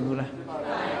တာမဖြစ်ဘူးလား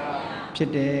ဖြ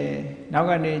စ်တယ်နောက်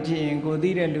ကနေကြည့်ရင်ကိုသိ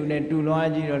တဲ့လူနဲ့တူလွန်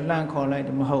အကြည့်တော့လှမ်းခေါ်လိုက်တ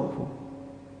ယ်မဟုတ်ဘူး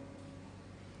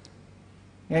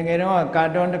ငယ်ငယ်တော့ကာ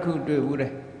တွန်းတစ်ခုတွေ့ဘူးတ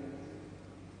ယ်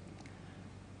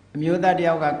အမျိုးသားတ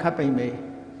ယောက်ကခပ်ပိန်ပိန်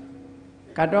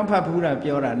ကာတွန်းဖတ်ဖူးတာ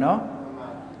ပြောတာနော်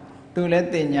သူလည်း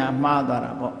တင်ညာမှားသွား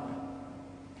တာပေါ့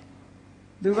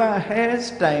သူက hair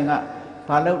style က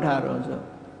ဘာလုပ်ထားတော့ဆို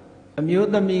အမျိုး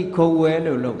သမီးခိုးဝဲ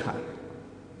လို့လုပ်ထား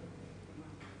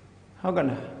ဟုတ်က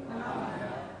လား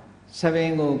စပ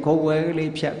င်ကိုခိုးဝဲက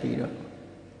လေးဖြတ်ပြီးတော့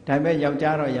ဒါပေမဲ့ယော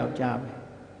က်ျားတော့ယောက်ျားပဲ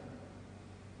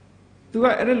သူက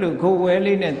အဲ့လိုခိုးဝဲ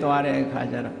လေးနဲ့သွားတဲ့အခါ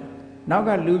ကျတော့နောက်က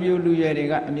လူပြိုလူရွယ်တွေ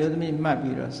ကအမျိုးသမီးမှတ်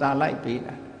ပြီးတော့စာလိုက်ပေး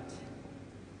တာ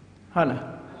ဟုတ်လား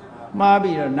မှား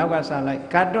ပြီးတော့နောက်ကစာလိုက်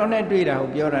ကာတွန်းနဲ့တွေ့တာကို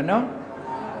ပြောတာနော်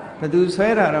ဘသူဆွဲ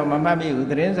တာတော့မမှတ်မိဘူး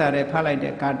သတင်းစာထဲဖတ်လိုက်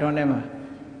တဲ့ကာတွန်းထဲမှာ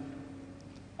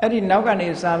အဲ့ဒီနောက်ကနေ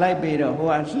စာလိုက်ပြီးတော့ဟို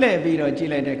ကလှည့်ပြီးတော့ကြ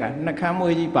ည့်လိုက်တဲ့အခါနှခမ်း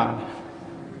မွေးကြီးပါ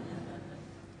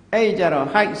အဲ့ကြတော့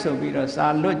height ဆိုပြီးတော့စာ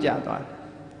လွတ်ကြသွားတယ်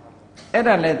အဲ့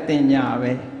ဒါလဲတင်ညာ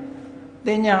ပဲတ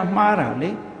င်ညာမှားတာ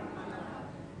လေ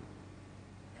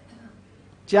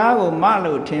ကြားကိုမ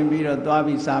လို့ထင်ပြီးတော့သွား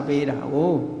ပြီးစာပေးတာ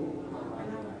ဟို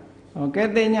ကဲ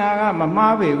တင်ညာကမ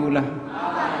မှားပေဘူးလား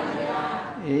မှားပါဗျာ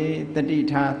အေးတတိ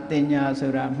ထားတင်ညာ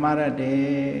ဆိုတာမှားရတယ်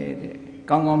တဲ့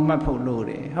ကောင်းကောင်းမှတ်ဖို့လို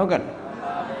တယ်ဟုတ်ကဲ့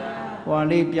ဟော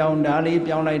လေးပြောင်းတာလေး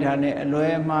ပြောင်းလိုက်တာနဲ့အလွဲ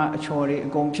မှားအချော်တွေအ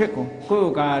ကုန်ဖြစ်ကုန်ကို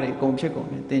ယ့်ကားတွေအကုန်ဖြစ်ကုန်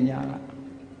တယ်တင်ညာက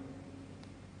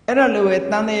အဲ့ဒါလိုပဲ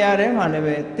တန်တရားထဲမှာလည်း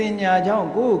ပဲတင်ညာကြောင့်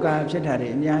ကိုယ့်ကားဖြစ်တာတွေ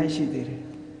အများကြီးရှိသေးတယ်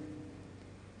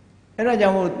အဲ့ဒါကြော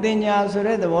င့်မို့တင်ညာဆို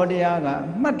တဲ့သဘောတရားက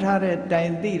မှတ်ထားတဲ့တို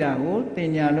င်သိတာကိုတင်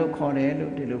ညာလို့ခေါ်တယ်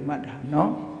လို့ဒီလိုမှတ်တာ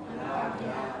နော်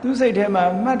သူစိတ်ထဲမှာ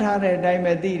မှတ်ထားတဲ့အတိုင်း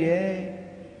ပဲသိတယ်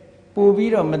ပို့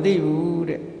ပြီးတော့မသိဘူး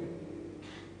တဲ့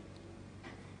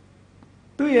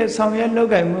သူရဲ့ဆောင်ရွက်လုပ်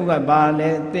ကိုင်မှုကဘာလဲ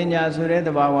တင်ညာဆိုတဲ့သ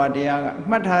ဘာဝတရားက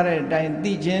မှတ်ထားတဲ့အတိုင်း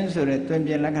သိခြင်းဆိုတဲ့တွင်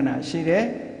ပြင်လက္ခဏာရှိတယ်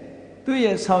သူ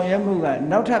ရဲ့ဆောင်ရွက်မှုက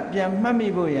နောက်ထပ်ပြန်မှတ်မိ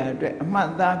ဖို့ရာအတွက်အမှတ်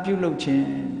သားပြုလုပ်ခြင်း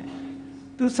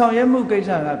သူဆောင်ရွက်မှုကိစ္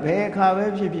စကဘယ်အခါပဲ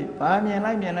ဖြစ်ဖြစ်ဘာမြင်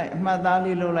လိုက်အမှတ်သား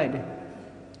လေးလုပ်လိုက်တယ်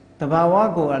တဘာဝ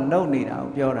ကိုကလုံနေတာ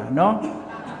ကိုပြောတာနော်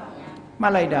မှ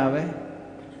တ်လိုက်တာပဲ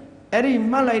အဲ့ဒီ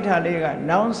မှတ်လိုက်တာလေးက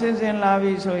နောင်စင်စင်လာ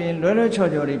ပြီဆိုရင်လွဲလွဲ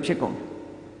ချော်ချော်တွေဖြစ်ကုန်တယ်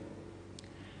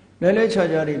လွဲလွဲချော်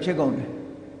ချော်တွေဖြစ်ကုန်တယ်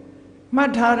မှ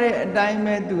တ်ထားတဲ့အတိုင်း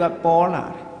ပဲသူကပေါ်လာ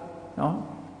တယ်နော်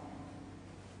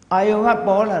အာယုံက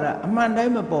ပေါ်လာတာအမှန်တို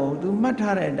င်းမပေါ်ဘူးသူမှတ်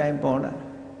ထားတဲ့အတိုင်းပေါ်လာ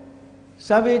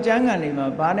စာပေကျမ်းဂန်တွေမှာ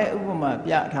ဘာနဲ့ဥပမာ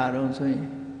ပြထားတော့ဆိုရင်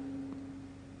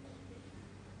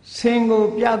ဆင်ကို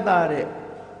ပြသတဲ့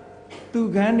သူ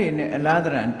ခန်းတွေနဲ့အလားတ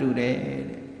ရံတူတယ်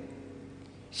တဲ့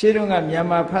ရှင်းတော့ကမြန်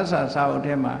မာဖတ်စာစာအုပ်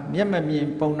ထဲမှာမျက်မမြင်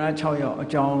ပုံနာ6ယောက်အ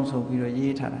ကြောင်းဆိုပြီးတော့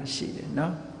ရေးထားတာရှိတယ်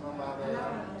နော်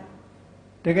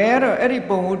တကယ်တော့အဲ့ဒီ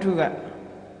ပုံဝတ္ထုက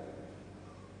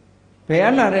ဘယ်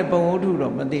အလာတဲ့ပုံဝတ္ထု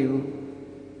တော့မသိဘူး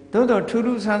သို့တော့ထူး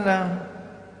ထူးဆန်းဆန်း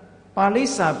ပါဠိ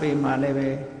စာပေမှာလည်းပဲ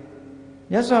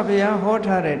မြတ်စွာဘုရားဟော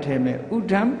ထားတဲ့ထဲမှာဥဒ္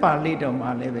ဒံပါဠိတော်မှာ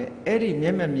လည်းပဲအဲ့ဒီမျ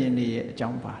က်မမြင်နေရဲ့အကြော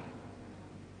င်းပါတယ်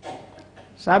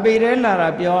စာပေထဲလာတာ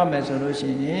ပြောရမယ်ဆိုလို့ရှိ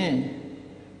ရင်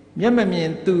မျက်မမြင်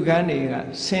သူခန်းတွေက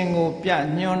ဆင်ကိုပြ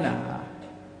ညွှန်းတာ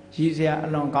ရည်စရာအ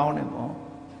လွန်ကောင်းတယ်ပေါ့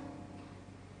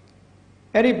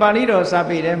အဲ့ဒီပါဠိတော်စာ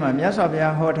ပေထဲမှာမြတ်စွာဘု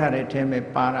ရားဟောထားတဲ့ထဲမှာ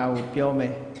ပါတာကိုပြောမ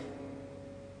ယ်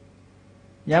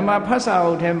ညမှာဖတ်စာ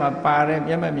အုပ်ထဲမှာပါတဲ့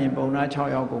မျက်မမြင်ပုံနာ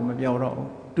6ယောက်ကိုမပြောတော့ဘူး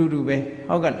တူတူပဲ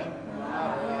ဟုတ်ကဲ့လား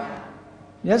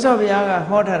မြတ်စွာဘုရားက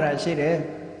ဟောထားတာရှိတယ်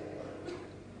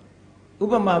ဥ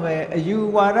ပမာပဲအယူ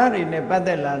ဝါဒတွေနဲ့ပတ်သ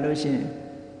က်လာလို့ရှိရင်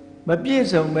မပြည့်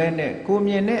စုံပဲနဲ့ကို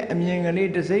မြင်တဲ့အမြင်ကလေး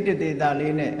တစ်စိတ်တစ်ဒေသ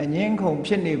လေးနဲ့အငင်းခုန်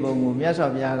ဖြစ်နေပုံကိုမြတ်စွာ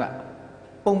ဘုရားက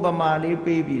ပုံပမာလေး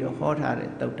ပေးပြီးတော့ဟောထားတ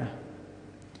ယ်တုတ်တံ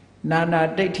နာနာ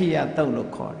ဒိဋ္ဌိယတုတ်လို့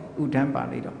ခေါ်တယ်ဥဒ္ဒံပါ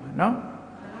ဠိတော်မှာနော်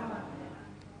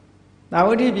သာဝ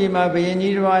တိပြည်မှာဘုရင်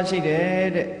ကြီးတစ်ပါးရှိတယ်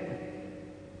တဲ့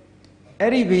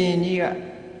အဲ့ဒီဘုရင်ကြီးက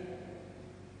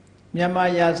မြန်မာ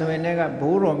ရာဇဝင်တွေက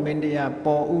ဘိုးတော်မင်းတရား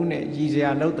ပေါ်ဦးနဲ့ရည်စရာ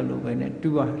လုပ်တယ်လို့ပဲနဲ့တူ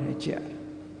ရတယ်ကြည့်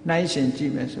နှိုင်းရှင်ကြ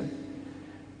ည့်မယ်ဆိုရင်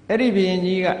အဲ့ဒီဘုရင်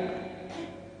ကြီးက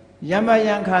ယမ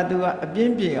ယံခါသူကအပြ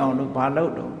င်းပြေအောင်လို့ဘာလု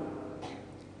ပ်တော့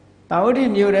တာဝတိ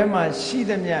မြို့ထဲမှာရှိ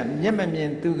သမျှမျက်မမြင်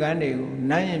သူကန်းတွေကို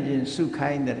နိုင်ရင်ပြင်စု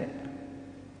ခိုင်းတဲ့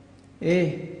အေး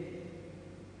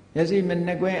မျက်စိမ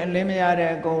နှကွင်းအလင်းမရ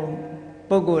တဲ့အကုန်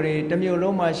ပုဂ္ဂိုလ်တွေတစ်မျိုး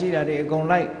လုံးမှာရှိတာတွေအကုန်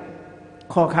လိုက်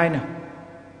ခေါ်ခိုင်းတာ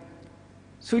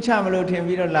ဆုချမလို့ထင်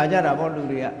ပြီးတော့လာကြတာပေါ့လူ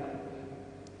တွေက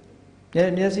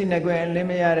မျက်စိနဲ့ကွယ်လင်း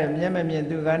မရတဲ့မျက်မမြင်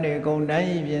သူကနေအကုန်တန်း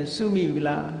ကြီးပြင်စုမိပြီ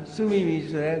လားစုမိပြီ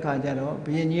ဆိုတဲ့အခါကျတော့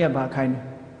ဘုရင်ကြီးကဘာခိုင်းတယ်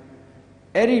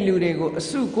အဲ့ဒီလူတွေကိုအ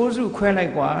စုကိုးစုခွဲလို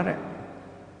က်ကွာတဲ့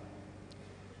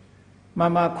မ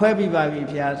ခွဲပြီးပါပြီ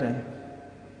ဖျားဆိုရင်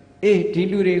အေးဒီ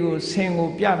လူတွေကိုဆင်ကို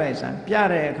ပြလိုက်စမ်းပြ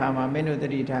တဲ့အခါမှာမင်းတို့တ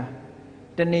တိထား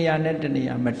တဏှာနဲ့တ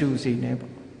ဏှာမတူစေနဲ့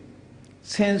ပေါ့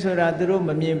ဆင်ဆိုတာသူတို့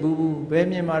မမြင်ဘူးဘယ်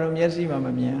မြင်မှာတော့မျက်စိမှမ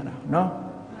မြင်ရတာနော်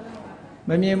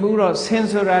မမြင်ဘူးတော့ဆင်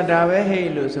ဆိုတာဒါပဲဟဲ့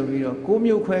လို့ဆိုပြီးတော့ကိုး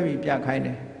မျိုးခွဲပြီးပြခိုင်းတ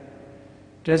ယ်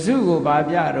တစုကိုဗာ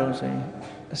ပြတော့ဆိုရင်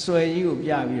အစွဲကြီးကို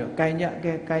ပြပြီးတော့ကင်ကြ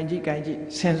ကဲကင်ကြည့်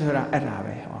ဆင်ဆိုတာအဲ့ဒါ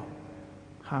ပဲဟော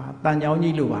ဟာတန်ကြောင်း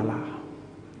ကြီးလို့ပါလား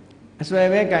အစွဲ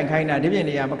ပဲကင်ခိုင်းတာဒီပြင်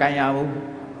နေရာမကင်ရဘူး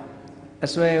အ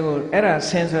စွဲကိုအဲ့ဒါ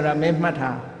ဆင်ဆိုတာမင်းမှတ်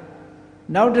ထား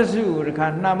နောက်တစ်စုကိုတခါ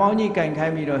နှာမောင်းကြီးကင်ခို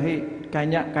င်းပြီးတော့ဟေ့ကင်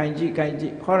ကြကင်ကြ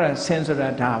ည့်ဟောတာဆင်ဆိုတာ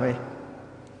ဒါပဲ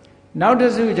နောက်တ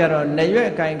စ်စုကျတော့နေရွက်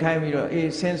ကင်ခိုင်းပြီးတော့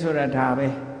အေးဆင်ဆိုတာဒါပဲ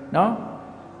နော်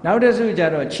နောက်တစ်စုကျ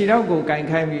တော့ခြေထောက်ကိုကင်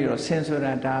ခိုင်းပြီးတော့ဆင်ဆို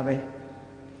တာဒါပဲ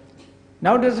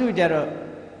နောက်တစ်စုကျတော့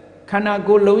ခန္ဓာ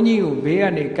ကိုယ်လုံးကြီးကိုဘေးက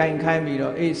နေကင်ခိုင်းပြီး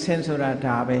တော့အေးဆင်ဆိုတာ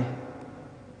ဒါပဲ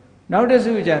နောက်တစ်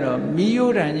စုကျတော့မီး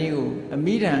ရိုးတံကြီးကိုအ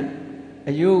မိတံ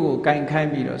အယိုးကိုကင်ခိုင်း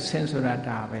ပြီးတော့ဆင်ဆိုတာ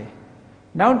ဒါပဲ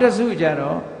နောက်တစ်စုကျ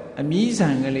တော့အမီးဆံ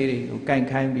ကလေးတွေကိုကင်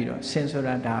ခိုင်းပြီးတော့ဆင်ဆို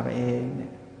တာဒါပဲတဲ့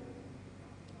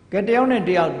ကဲတယောက်နဲ့တ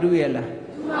ယောက်တူးရလား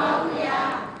တူပါဘူးဗျာ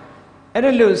အဲ့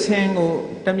ဒါလို့ဆင်ကို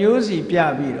တစ်မျိုးစီပြ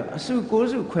ပြီးတော့အစုကိုး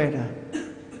စုခွဲတာ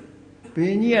ဘုရ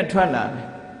င်ကြီးကထွက်လာတယ်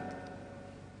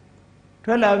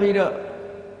ထွက်လာပြီးတော့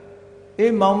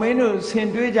အေးမောင်မင်းတို့ဆင်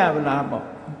တွေးကြဗလားပေါ့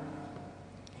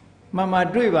မ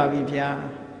တွေးပါပြီဗျာ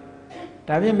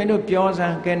ဒါဖြင့်မင်းတို့ပြောစ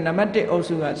မ်းကဲနံပါတ်1အုပ်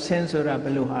စုကဆင်ဆိုတာဘ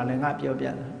ယ်လိုဟာလဲငါပြောပြ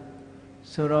တာ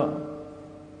ဆိုတော့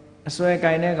အစွဲက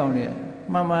င်တဲ့ကောင်တွေ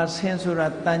ဆင်ဆိုတာ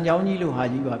တန်ကြောင်းကြီးလို့ဟာ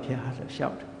ကြီးပါဗျာဆိုရှော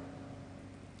က်တယ်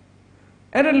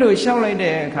အဲ့ဒါလို့ရှောက်လိုက်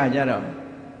တဲ့အခါကျတော့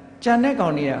ကြံတဲ့ကော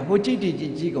င်တွေကဟိုကြ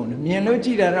ည့်ကုန်တယ်မြင်လို့ကြ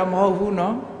ည့်တာတော့မဟုတ်ဘူး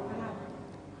နော်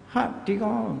ဟာဒီ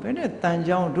ကောင်ဘယ်နဲ့တန်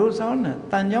ကြောင်းတို့ဆောင်းတာ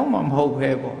တန်ကြောင်းမှမဟုတ်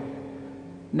ပဲပေါ့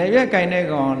နေရက်ကင်တဲ့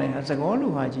ကောင်လည်းသကောလူ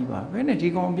ဟာကြီးပါဘယ်နဲ့ဒီ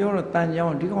ကောင်ပြောတော့တန်ကြော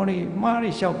င်းဒီကောင်လေးမှား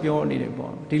လေးရှောက်ပြောနေတယ်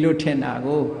ပေါ့ဒီလိုထင်တာ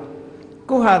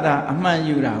ကိုဟာသာအမှန်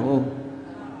ယူတာကို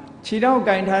ခြေတော့က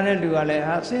င်ထားတဲ့လူကလည်း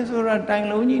ဟာဆင်းဆိုတာတိုင်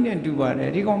လုံးကြီးနဲ့တူပါတယ်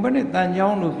ဒီကောင်ဘယ်နဲ့တန်ကြော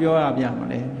င်းလို့ပြောရပြန်မ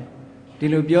လဲဒီ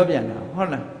လိုပြောပြန်တာဟုတ်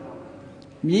လား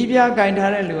မြည်ပြကင်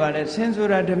ထားတဲ့လူကလည်းဆင်းဆို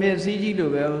တာဓမြစည်းကြီးလို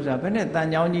ပဲဥစ္စာဘယ်နဲ့တန်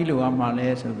ကြောင်းကြီးလို့ရမှာလဲ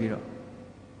ဆိုပြီးတော့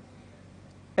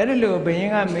အဲ့ဒီလိုဘုရင်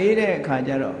ကမေးတဲ့အခါ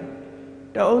ကျတော့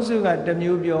တအုပ်စုကတစ်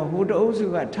မျိုးပြောဟိုတအုပ်စု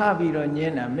ကထပြီးတော့ည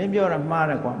င်းတာမင်းပြောတာမှား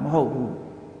တယ်ကွာမဟုတ်ဘူး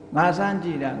ငါစမ်းကြ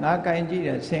ည့်တာငါကင်ကြည့်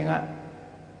တာဆင်က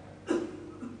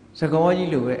စကောကြီး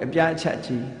လိုပဲအပြားချက်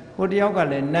ကြီးဟိုတယောက်က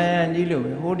လည်းနန်းရန်ကြီးလို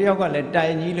ပဲဟိုတယောက်ကလည်းတို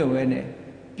င်ကြီးလိုပဲနဲ့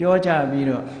ပြောကြပြီး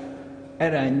တော့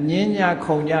အဲ့ဒါညင်းညာ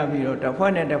ခုံကြပြီးတော့တစ်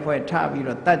ဖွဲ့နဲ့တစ်ဖွဲ့ထပြီး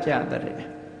တော့တတ်ကြတဲ့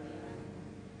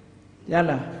ရ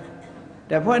လား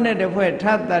တစ်ဖွဲ့နဲ့တစ်ဖွဲ့ထ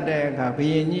တတ်တဲ့အခါဘု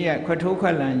ရင်ကြီးကခွထိုးခွ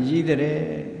က်လန်ရည်တဲ့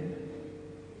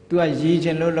သူကရည်ချ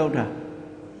င်လို့လှုပ်တာ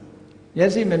မျ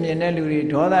က်စိမမြင်တဲ့လူတွေ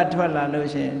ဒေါသထွက်လာလို့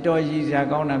ရှိရင်တော်ရည်စရာ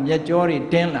ကောင်းတာမျက်ကြောတွေ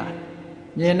တင်းလာ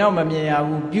မြင်တော့မမြင်ရ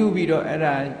ဘူးပြုတ်ပြီးတော့အဲ့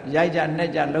ဒါရိုက်ကြနှ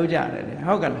က်ကြလှုပ်ကြတယ်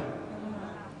ဟုတ်ကလား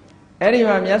အဲ့ဒီ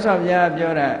မှာမြတ်စွာဘုရား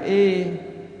ပြောတာအေး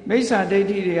မိစ္ဆာဒိဋ္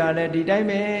ဌိတွေကလည်းဒီတိုင်း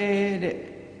ပဲတဲ့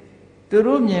သူ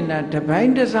တို့မြင်တာတပို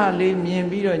င်းတစလေးမြင်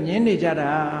ပြီးတော့ညင်းနေကြ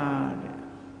တာတဲ့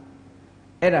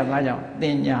အဲ့ဒါဘာကြောင့်သ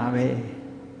င်ညာပဲ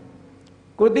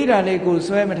ကိုသိတာလေးကို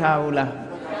ဆွဲမထားဘူးလား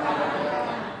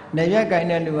နေရက်ကင်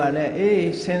တဲ့လူကလည်းအေး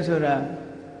ဆင်းဆိုတာ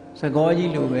သကော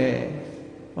ကြီးလိုပဲ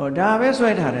ဟောဒါပဲဆွဲ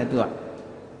ထားတယ်သူက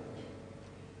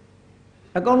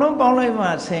အကုန်လုံးပေါင်းလိုက်မှ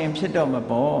ဆင်ဖြစ်တော့မှာ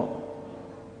ပေါ့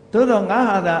သို့တော့ငါ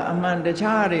ဟာသာအမှန်တ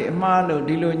ခြားတွေအမှားလို့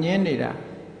ဒီလိုညင်းနေတာ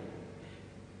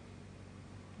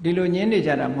ဒီလိုညင်းနေ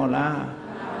ကြတာမဟုတ်လား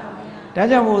ဒါ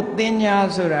ကြောင့်မို့သင်ညာ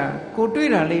ဆိုတာကိုတွေ့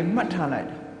တာလေးမှတ်ထားလိုက်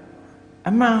တာ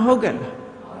အမှန်ဟုတ်ကဲ့လား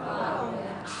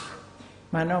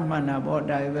မှန်တော့မှန်တာပေါ့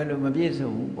ဒါပဲလို့မပြည့်စုံ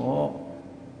ဘူးပေါ့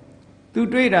သူ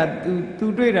တွေ့တာသူ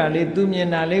တွေ့တာလေးသူမြင်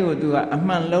တာလေးကိုသူကအ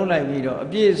မှန်လုံးလိုက်ပြီးတော့အ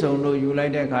ပြည့်စုံလို့ယူလို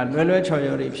က်တဲ့အခါလွယ်ချော်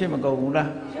ချော်တွေဖြစ်မကုန်ဘူးလား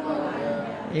ဖြစ်ပါပါ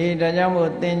အေးဒါကြောင့်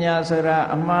မို့တင်ညာဆိုတာ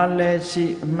အမှားလဲရှိ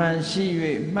အမှန်ရှိ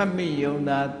၍မှတ်မိယုံ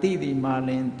သာသိသည်မှလ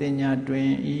င်တင်ညာတွင်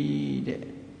ဤတဲ့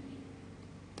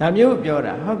ဒါမျိုးပြော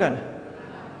တာဟုတ်ကဲ့လား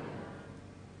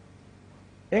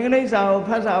အင်္ဂလိပ်စာကိုဖ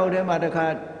တ်စာအုပ်ထဲမှာတခါ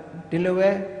ဒီလို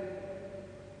ပဲ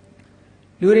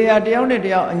လူတွေကတယောက်နဲ့တ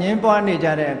ယောက်အငင်းပွားနေကြ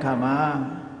တဲ့အခါမှာ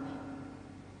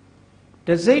တ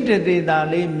စိတ်တသေးတာ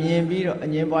လေးမြင်ပြီးတော့အ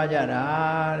ငင်းပွားကြတာ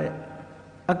တဲ့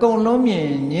အကုန်လုံးမြင်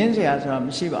ငင်းเสียဆိုတာမ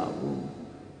ရှိပါဘူး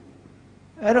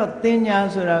အဲ့တော့တင်ညာ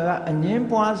ဆိုတာကအငင်း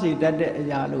ပွားစေတတ်တဲ့အ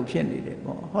ရာလို့ဖြစ်နေတယ်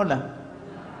ပေါ့ဟုတ်လား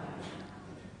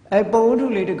အဲ့ပုံဝတ္ထု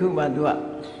လေးတစ်ခုမှသူက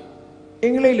အ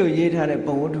င်္ဂလိပ်လိုရေးထားတဲ့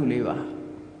ပုံဝတ္ထုလေးပါ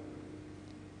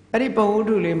အဲ့ဒီပုံဝတ္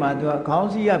ထုလေးမှာသူကခေါင်း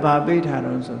စည်းကဘာပေးထား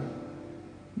တော့ဆို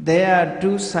there are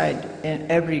two sides in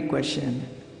every question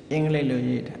အင်္ဂလိပ်လို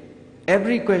ရေးထား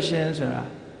every question ဆိုတာ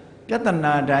ပြဿ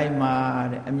နာတိုင်းမှာ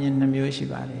တဲ့အမြင်နှမျိုးရှိ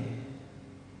ပါတယ်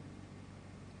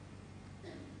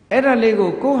အဲ့ဒါလေး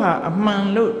ကိုကိုယ့်ဟာအမှန်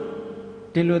လို့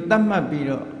ဒီလိုသတ်မှတ်ပြီး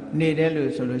တော့နေတယ်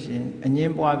လို့ဆိုလို့ရှိရင်အင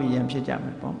င်းပွားပြီးရန်ဖြစ်ကြ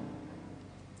မှာပေါ့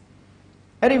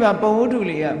အဲ့ဒီမှာပုံဝတ္ထု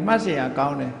လေးကမှတ်เสียကော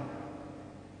င်းတယ်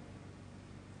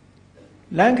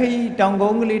လမ်းခရီးတောင်ကု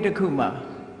န်းကလေးတစ်ခုမှာ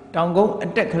တောင်ကုန်းအ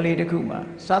တက်ကလေးတစ်ခုမှာ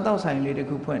စားသောက်ဆိုင်လေးတစ်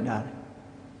ခုဖွင့်ထားတယ်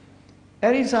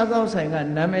အဲ့ဒီစားသောက်ဆိုင်က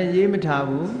နာမည်ရေးမထား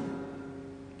ဘူး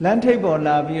လမ်းထိပ်ပေါ်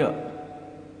လာပြီးတော့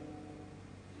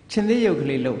ချင်းသေးရုပ်က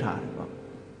လေးလှုပ်ထားတယ်ပေါ့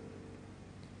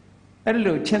အဲ့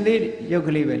လိုချင်းသေးရုပ်က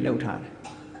လေးပဲလှုပ်ထားတယ်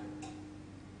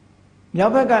မြော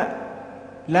က်ဘက်က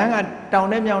လမ်းကတောင်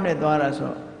နဲ့မြောက်နဲ့သွားတာဆို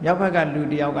တော့မြောက်ဘက်ကလူ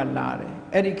တယောက်ကလာတယ်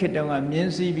အဲ့ဒီခေတ်တုန်းကမြ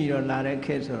င်းစည်းပြီးတော့လာတဲ့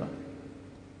ခေတ်ဆိုတော့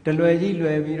တလွယ်ကြီးလွ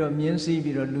ယ်ပြီးတော့မြင်းစည်း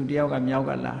ပြီးတော့လူတယောက်ကမြောက်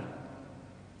ကလာတယ်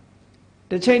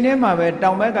တစ်ချိန်တည်းမှာပဲ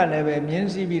တောင်ဘက်ကလည်းပဲမြင်း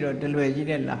စည်းပြီးတော့တလွယ်ကြီး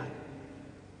နဲ့လာ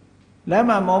လမ်း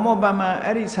မှာမော်မောပန်းပန်း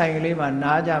အဲ့ဒီဆိုင်ကလေးမှာ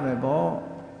နားကြမယ်ပေါ့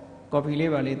ကော်ဖီ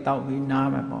လေးပါလေးတောက်ပြီးနား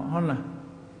မယ်ပေါ့ဟုတ်လား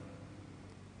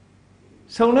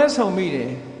ဆုံလဲဆုံမိတယ်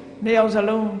နှစ်ယောက်စ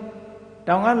လုံး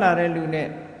တောင်ကလာတဲ့လူနဲ့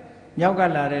မြောက်က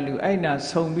လာတဲ့လူအဲ့နာ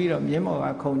ဆုံပြီးတော့မြင်းမော်က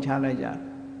ခုံချလိုက်ကြ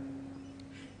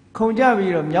ခုံကြ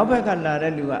ပြီးတော့မြောက်ဘက်ကလာ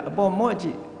တဲ့လူကအပေါ်မော့ကြ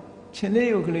ည့်ချင်းသေး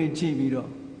ရုပ်ကလေးကြည့်ပြီးတော့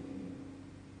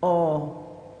အော်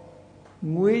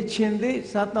ငွေချင်းသေး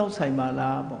စားတောက်ဆိုင်ပါ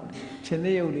လားပေါ့ချင်း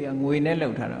သေးရုပ်လေးကငွေနဲ့လော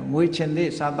က်ထားတာငွေချင်း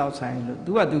သေးစားတောက်ဆိုင်လို့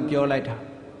သူကသူပြောလိုက်တာ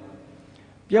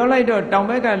ပြောလိုက်တော့တောင်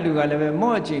ဘက်ကလူကလည်းပဲ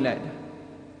မော့ကြည့်လိုက်တာ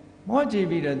မော့ကြည့်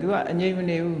ပြီးတော့သူကအငြိမ်မ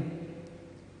နေဘူး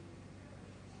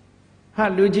ဟာ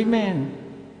လူကြီးမင်း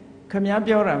ခမည်း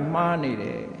ပြောတာမှားနေတ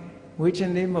ယ်ငွေချ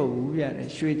င်းသေးမဟုတ်ဘူးဗျတဲ့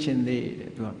ရွှေချင်းသေး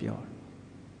တဲ့သူက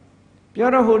ပြော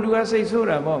တော့ဟိုလူကစိတ်ဆိုး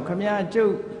တာပေါ့ခမည်း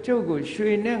ကျုပ်ကို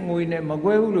ရွှေနဲ့ငွေနဲ့မ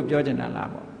ကွဲဘူးလို့ပြောချင်တာလား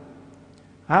ပေါ့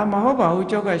ဟာမဟုတ်ပါဘူး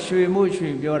ကျုပ်ကရွှေမို့ရွှေ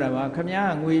ပြောတာပါခမည်း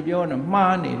ကငွေပြောနေ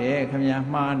မှားနေတယ်ခမည်း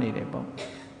မှားနေတယ်ပေါ့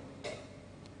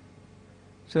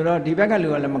ဆိုတော့ဒီဘက်ကလူ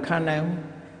ကလည်းမခံနိုင်ဘူး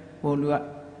ဟိုလူက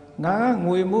ငါက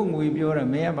ငွေမို့ငွေပြောတာ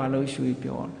မင်းကဘာလို့ရွှေ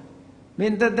ပြောလဲမ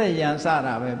င်းတက်ရန်စ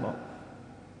တာပဲပေါ့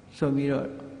ဆိုပြီးတော့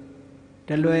တ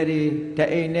လွယ်တွေတ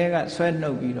အိမ်ထဲကဆွဲနှု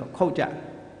တ်ပြီးတော့ခုတ်ကြ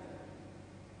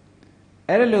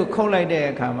အဲ့ဒါလို့ခုတ်လိုက်တဲ့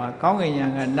အခါမှာကောင်းကင်ယံ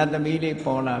ကနတ်သမီးလေး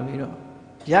ပေါ်လာပြီးတော့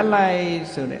ရက်လိုက်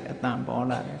ဆိုတဲ့အတန်ပေါ်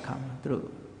လာတဲ့အခါမှာသူတို့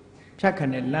ဖြတ်ခ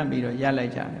နဲ့လန့်ပြီးတော့ရက်လို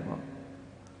က်ကြတယ်ပေါ့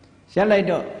ရက်လိုက်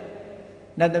တော့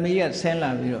နတ်သမီးကဆင်းလာ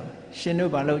ပြီးတော့ရှင်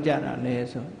တို့ဘာလုပ်ကြတာလဲ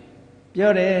ဆို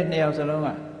ပြောတယ်နှစ်ယောက်စလုံးက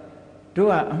တို့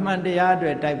ကအမှန်တရားအတွ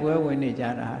က်တိုက်ပွဲဝင်နေကြ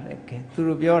တာတဲ့ကဲသူ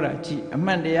တို့ပြောတာကြည့်အ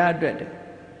မှန်တရားအတွက်တဲ့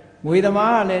ငွေသ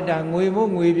မားကလည်းဒါငွေမို့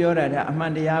ငွေပြောတာဒါအမှ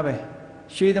န်တရားပဲ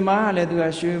ရွှေသမားကလည်းသူက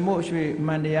ရွှေမို့ရွှေအ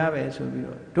မှန်တရားပဲဆိုပြီး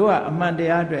တော့တို့ကအမှန်တ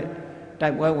ရားအတွက်တို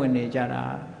က်ပွဲဝင်နေကြတာ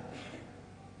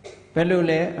ဘယ်လို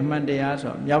လဲအမှန်တရား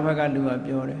ဆိုမြောက်ဘက်ကလူက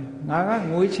ပြောတယ်ငါက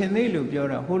ငွေချင်းသေးလို့ပြော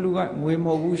တာဟိုလူကငွေမ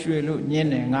ဟုတ်ဘူးရွှေလို့ညင်း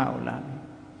တယ်ငါ့ကိုလား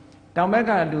တောင်ဘက်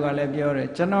ကလူကလည်းပြောတယ်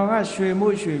ကျွန်တော်ကရွှေ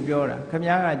မို့ရွှေပြောတာခမ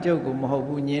ည်းကကျုပ်ကိုမဟုတ်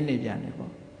ဘူးညင်းနေပြန်တယ်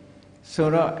ပေါ့ဆို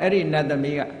တော့အဲ့ဒီနတ်သ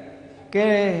မီးကကဲ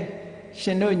ရှ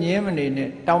င်တို့ညင်းမနေနဲ့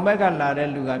တောင်ဘက်ကလာတဲ့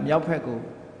လူကမြောက်ဘက်ကို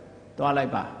သွားလို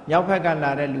က်ပါမြောက်ဘက်က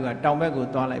လာတဲ့လူကတောင်ဘက်ကို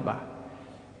သွားလိုက်ပါ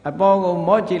အပေါ်ကို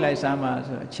မော့ကြည့်လိုက်စမ်းပါ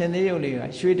ဆိုတော့ချင်းသေးရုပ်လေးက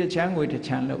ရွှေတစ်ချမ်းငွေတစ်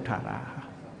ချမ်းလောက်ထားတာ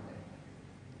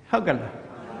ဟုတ်ကလား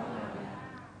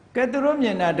ကဲသူတို့မြ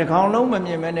င်တာတစ်ကောင်လုံးမ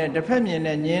မြင်မဲနဲ့တစ်ဖက်မြင်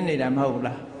နဲ့ညင်းနေတာမဟုတ်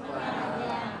လား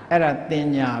အဲ့ဒါတင်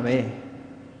ညာပဲ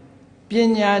ပ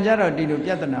ညာကြတော့ဒီလိုပြ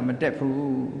ဿနာမတက်ဘူး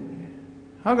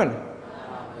ဟုတ်ကလား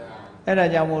အဲ့ဒါ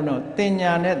ကြောင့်မို့လို့တင်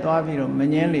ညာနဲ့သွားပြီးတော့မ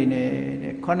ငင်းလေနဲ့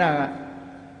တဲ့ခေါဏက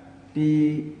ဒီ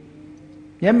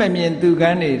မျက်မမြင်သူက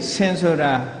န်းနေဆင်းဆို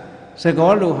တာစ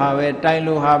ကောလိုဟာပဲတိုင်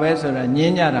လိုဟာပဲဆိုတာည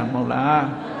င်းကြတာမဟုတ်လား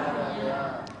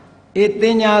အေးတ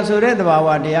င်ညာဆိုတဲ့သဘာဝ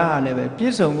တရားဟာလည်းပဲပြ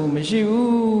ည့်စုံမှုမရှိ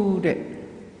ဘူးတဲ့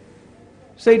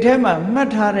စိတ်ထဲမှာမှတ်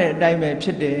ထားတဲ့အတိုင်းပဲဖြ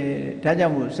စ်တယ်ဒါကြော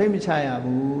င့်မို့စိတ်မချရ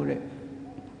ဘူးတဲ့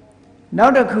နော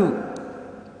က်တစ်ခု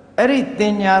အဲ့ဒီတ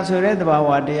င်ညာဆိုတဲ့သဘာဝ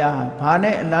တရားဟာဘာ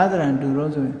နဲ့အလားတရံတူ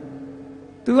တော့ဆိုရင်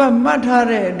तू ကမှတ်ထား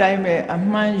တဲ့အတိုင်းပဲအ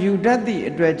မှန်ယူတတ်သည့်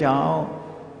အတွက်ကြောင့်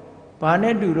ဘာ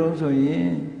နဲ့တူတော့ဆိုရ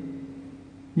င်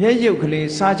မျက်ရုပ်ကလေး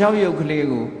စာချောင်းရုပ်ကလေး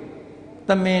ကိုသ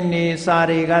မင်နေစာ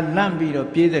တွေကလန့်ပြီးတော့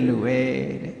ပြေးတယ်လို့ပဲ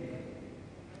တဲ့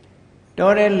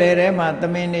တောတဲ့လေထဲမှာသ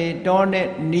မင်နေတောနဲ့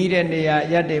နီးတဲ့နေရာ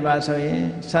ရက်တွေပါဆိုရင်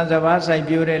ဆန်စပါးစိုက်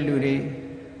ပျိုးတဲ့လူတွေ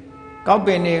ကောက်ပ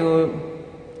င်တွေကို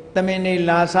သမင်နေ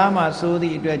လာစားမှစိုးသ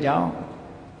ည့်အတွက်ကြောင့်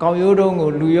ကောင်းရိုးတုံးကို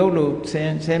လူရုပ်လို့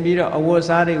ဆင်ပြီးတော့အဝတ်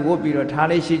စားတွေဝတ်ပြီးတော့ထား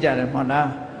လေးရှိကြတယ်မဟုတ်လား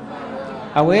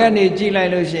အဝဲကနေကြည့်လို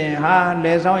က်လို့ရှိရင်ဟာ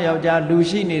လဲဆောင်ယောက်ျားလူ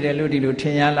ရှိနေတယ်လို့ဒီလိုထ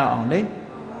င်ရလောက်အောင်လေ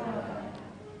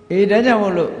အေးဒါကြောင့်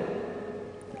မို့လို့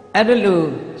အဲ့ဒါလို့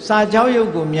စာကြောက်ရုပ်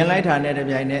ကိုမြင်လိုက်တာနဲ့တ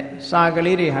ပြိုင်နက်စာက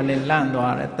လေးတွေဟာလည်းလန့်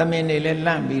သွားတယ်သမင်တွေလည်းလ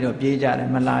န့်ပြီးတော့ပြေးကြတယ်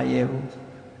မလာရဲဘူး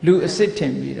လူအစ်စ်ထ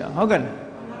င်ပြီးတော့ဟုတ်ကဲ့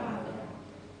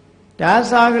ဒါ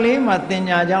စာကလေးမှာတင်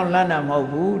ညာကြောင့်လန့်တာမဟုတ်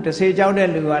ဘူးတဆေကြောက်တဲ့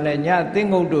လူကလည်းညသင်္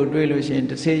ဂုတ်တို့တွေးလို့ရှိရင်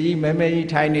တဆေကြီးမဲမဲကြီး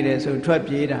ထိုင်းနေတယ်ဆိုထွက်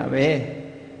ပြေးတာပဲ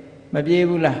မပြေး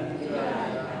ဘူးလား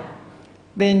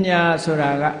တင်ညာဆို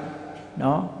တာက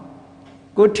နော်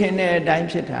ကိုထင်တဲ့အတိုင်း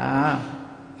ဖြစ်တာ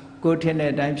ကိုထင်တဲ့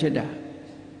အတိုင်းဖြစ်တာ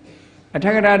အထ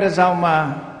က်ကရာတစ်စောင်းမှာ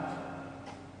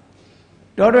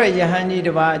တောရွယဟန်ကြီးတ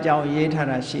စ်ပါးအကြောင်းရေးထား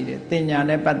တာရှိတယ်တင်ညာ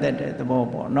နဲ့ပတ်သက်တဲ့သဘော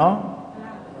ပေါ့နော်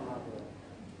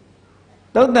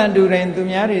သုတ်တန်တူရင်သူ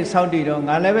များတွေစောက်တည်တော့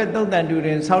ငါလည်းပဲသုတ်တန်တူရ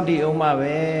င်စောက်တည်အောင်ပါ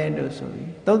ပဲလို့ဆိုပြီး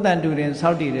သုတ်တန်တူရင်စော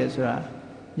က်တည်တယ်ဆိုတာ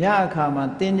ညအခါမှာ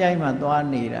တင်းကြိုင်းမှာသွား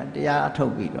နေတာတရားအထု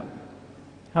တ်ပြီးတော့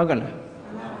ဟုတ်ကလား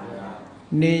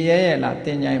နေရဲရလားတ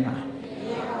င်းကြိုင်းမှာ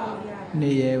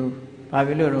နေရဲဘူးဘာ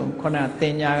ဖြစ်လို့တော့ခုနတ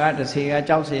င်ညာကတဆေက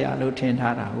ကြောက်เสียလို့ထင်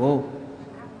ထားတာကို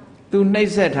သူနှိ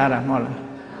ပ်စက်ထားတာမဟုတ်လား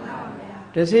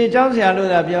တဆေကြောက်เสียလို့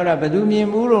သာပြောတာဘယ်သူမြင်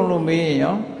ဘူးလို့မေးရင်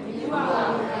ရော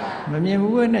မမြင်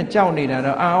ဘူးနဲ့ကြောက်နေတာ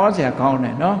တော့အာဟောเสียကောင်းတ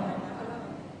ယ်နော်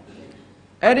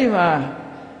အဲ့ဒီမှာ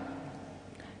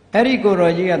အဲ့ဒီကို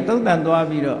တော်ကြီးကသုတ်တန်သွား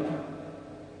ပြီးတော့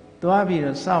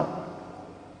စောက်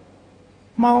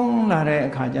မှောင်းလာတဲ့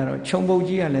အခါကျတော့ခြုံပုတ်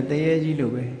ကြီးကလည်းတရေကြီးလို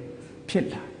ပဲဖြစ်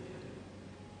လာ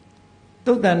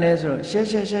သုတ်တန်နဲ့ဆိုတော့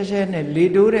ရှဲနဲ့လေ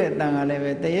တိုးတဲ့အတန်ကလည်း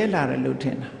ပဲတရေလာတယ်လို့ထ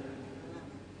င်တာ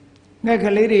ငှက်က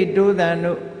လေးတွေတိုးတန်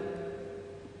တို့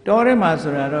တောထဲမှာ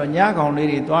ဆိုတာတော့ညကောင်လေး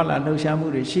တွေသွားလာလှုပ်ရှားမှု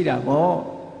တွေရှိတာပေါ့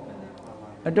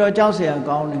အတော်ကြောက်เสีย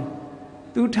ကောင်းတယ်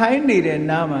သူထိုင်းနေတဲ့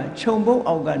နားမှာခြုံပုတ်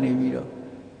အောက်ကနေပြီးတော့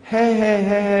ဟဲ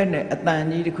နဲ့အတန်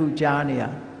ကြီးတစ်ခုကြားနေရ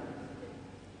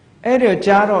အဲ့ဒါ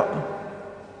ကြားတော့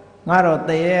ငါတော့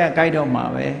တရေကကြိုက်တော့မှာ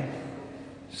ပဲ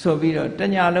ဆိုပြီးတော့တ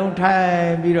ညာလုံးထိုင်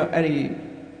ပြီးတော့အဲ့ဒီ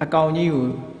အကောင်ကြီးကို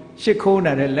ရှစ်ခိုး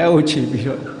နေတဲ့လက်အုပ်ချပြီး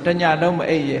တော့တညာလုံးမ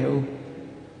အိပ်ရဘူး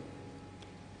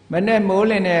မနဲ့မိုး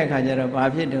လင်းတဲ့အခါကျတော့ဘာ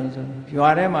ဖြစ်တုံးဆိုရွာ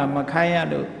ထဲမှာမခိုင်းရ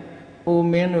လို့အို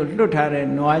မင်းလို့လွတ်ထားတဲ့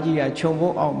နွားကြီးကခြုံ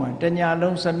ဖို့အောက်မှာတညာ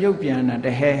လုံးစမြုပ်ပြန်တာတ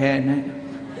ဟဲနဲ့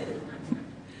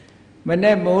မ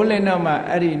နဲ့မိုးလင်းတော့မှ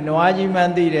အဲ့ဒီနွားကြီးမှ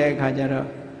န်းသိတဲ့အခါကျတော့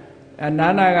အနာ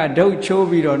နာကဒုတ်ချိုး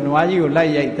ပြီးတော့နွားကြီးကိုလို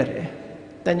က်ရိုက်တဲ့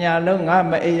တညာလုံးငါ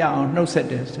မအိပ်ရအောင်နှုတ်ဆက်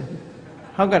တယ်ဆို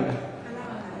ဟုတ်ကဲ့လား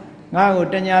ငါကို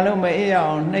တညာလုံးမအိပ်ရ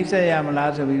အောင်နှိပ်ဆက်ရမ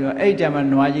လားဆိုပြီးတော့အဲ့ကြမှာ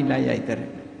နွားကြီးလိုက်ရိုက်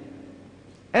တဲ့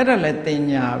အဲ့ဒါလည်းတင်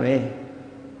ညာပဲ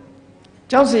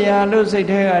ကြောက်เสียလို့စိတ်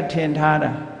ထဲကထင်ထား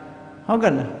တာဟုတ်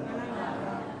ကဲ့လား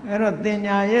အဲ့တော့တင်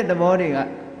ညာရဲ့သဘောတွေက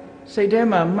စိတ်ထဲ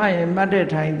မှာမှတ်ရင်မှတ်တဲ့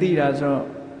ထိုင်သိတာဆိုတော့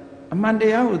အမှန်တ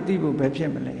ရားကိုသိဖို့ပဲဖြ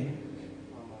စ်မလဲ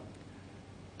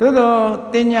သို့တော့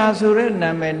တင်ညာဆိုတဲ့နာ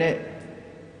မည်နဲ့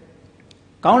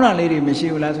ကောင်းတာလေးတွေမရှိ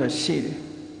ဘူးလားဆိုရှိတယ်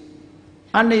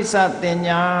အနိစ္စတင်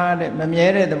ညာတဲ့မမြဲ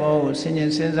တဲ့သဘောကိုဆင်ခြ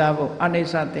င်စဉ်းစားဖို့အနိစ္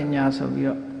စတင်ညာဆိုပြီး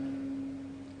တော့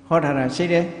ဟောထားတာရှိ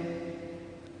တယ်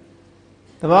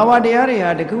သဘာဝတရားတွေ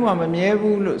ဟာတခုမှမမြဲ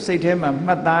ဘူးလို့စိတ်ထဲမှာ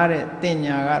မှတ်သားတဲ့တင်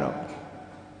ညာကတော့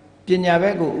ပညာဘ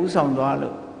က်ကိုဥဆောင်သွား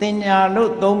လို့တင်ညာ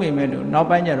လို့သုံးမိမယ်လို့နောက်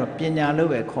ပိုင်းကျတော့ပညာလို့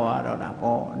ပဲခေါ်ရတော့တာ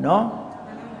ပေါ့နော်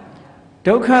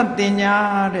ဒုက္ခတင်ညာ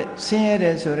တဲ့ဆင်းရဲတ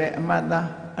ယ်ဆိုတဲ့အမှတ်သား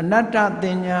အနတ္တတ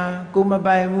င်ညာကိုမ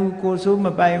ပိုင်ဘူးကိုဆိုးမ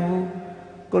ပိုင်ဘူး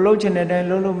ကိုလှုပ်ချင်တဲ့တိုင်း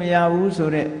လှုပ်လို့မရဘူးဆို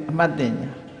တဲ့အမှတ်တင်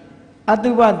ညာအ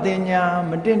တုပတင်ညာ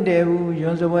မတင့်တယ်ဘူးယွ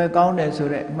န်စပွဲကောင်းတယ်ဆို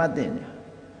တဲ့အမှတ်တင်ညာ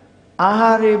အာဟာ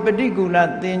ရေပฏิကူလ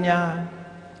တင်ညာ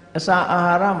အစာအာ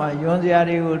ဟာရမှာယွန်စရာ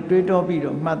တွေကိုတွေးတောပြီး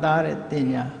တော့မှတ်သားတဲ့တင်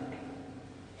ညာ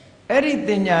အဲ့ဒီတ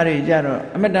င်ညာတွေကြတော့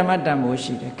အမတ္တမတ္တမို့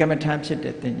ရှိတယ်ကမ္မထံဖြစ်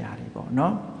တဲ့တင်ညာတွေပေါ့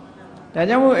နော်ဒါ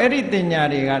ကြောင့်မို့အဲ့ဒီတင်ညာ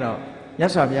တွေကတော့မြ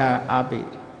တ်စွာဘုရားအားပေး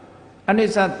တယ်အနိ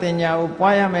စ္စတင်ညာကို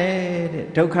ပွားရမယ်တဲ့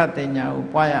ဒုက္ခတင်ညာကို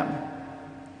ပွားရမယ်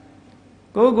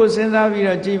ကိုယ်ကိုစဉ်းစားပြီး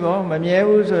တော့ကြည့်ပေါ့မမြဲ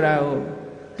ဘူးဆိုတာကို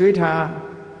တွေးထား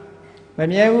မ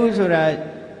မြဲဘူးဆိုတာ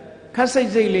ခက်စိတ်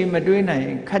စိတ်လေးမတွေးနိုင်ရ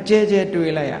င်ခက်ကျဲ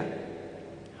တွေးလိုက်ရ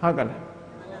ဟုတ်ကလား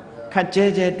ခက်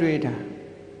ကျဲတွေးတာ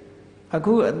အ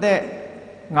ခုအသက်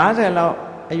50လောက်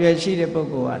အရွယ်ရှိတဲ့ပုဂ္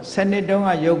ဂိုလ်က7နှစ်တုန်းက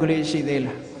ရုပ်ကလေးရှိသေး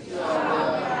လား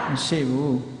မရှိ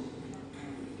ဘူး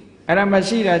အဲ့ဒါမ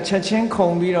ရှိတာချက်ချင်းခုံ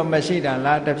ပြီးတော့မရှိတာ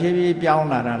လားတဖြည်းဖြည်းပြောင်း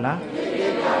လာတာလား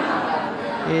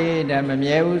အေးဒါမ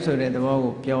မြဲဘူးဆိုတဲ့သဘော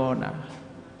ကိုပြောတာ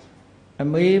အ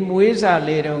မေမွေးစာ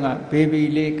လေးတုန်းကဘေဘီ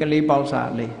လေးကလေးပေါက်စာ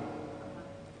လေး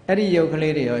အဲ့ဒီရုပ်က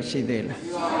လေးတွေရောရှိသေးလား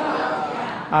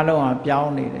အလုံးဟာပြော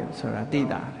င်းနေတယ်ဆိုတာသိ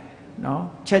တာတယ်နော်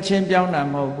ချက်ချင်းပြောင်းတာ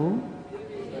မဟုတ်ဘူး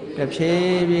တဖြ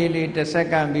ည်းဖြည်းလေးတစ်စက္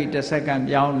ကန့်ပြီးတစ်စက္ကန့်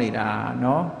ပြောင်းနေတာ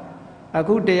နော် အ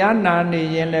ခုတရားနာနေ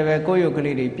ရင်လည်းပဲကိုယ့်ရုပ်က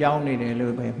လေးတွေပြောင်းနေတယ်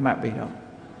လို့ပဲမှတ်ပြီးတော့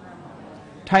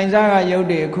ထိုင်စားကရုပ်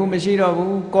တွေအခုမရှိတော့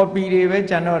ဘူးကော်ပီတွေပဲ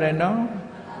ကျန်တော့တယ်နော်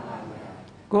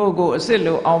ကိုယ့်ကိုအစ်စ်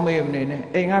လို့အောင်းမေးမနေနဲ့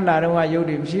အိမ်ကလာတော့ကရုပ်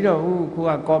တွေမရှိတော့ဘူးခု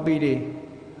ကကော်ပီတွေ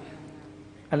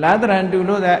အလားတရံတူ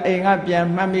လို့သာအိမ်ကပြန်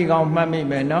မှတ်မိကောင်းမှတ်မိ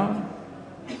မယ်နော်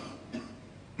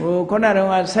ဟိုခုနက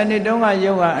တော့စနစ်တုံးက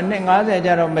ရုပ်ကအနှစ်90ကျ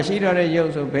တော့မရှိတော့တဲ့ရု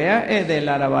ပ်ဆိုဘယ်ကဧည့်သည်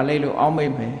လာတာပါလိမ့်လို့အောင်းမိ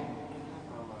မယ်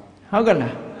ဟုတ်က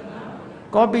လား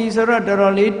ကော်ပီဆိုတော့တော်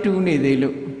တော်လေးတူနေသေး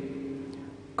လို့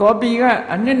ကော်ပီက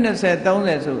အနှစ်20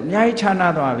 30ဆိုအများကြီးခြားနာ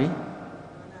သွားပြီ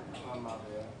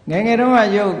ငယ်ငယ်တုန်းက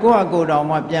ရုပ်ကိုယ့်အကိုတော်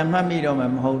မှပြန်မှတ်မိတော့မှ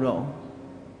မဟုတ်တော့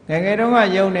ငယ်ငယ်တုန်းက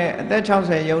ရုပ်နဲ့အသက်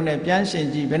60ရုပ်နဲ့ပြန်ရှင်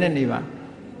ကြည့်ဘယ်နဲ့နေပါ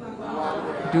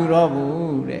တူတော့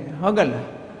ဘူးတဲ့ဟုတ်ကလား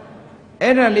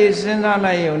အဲ့ဒါလေးစဉ်းစား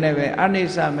လိုက်ရုံနဲ့ပဲအနိ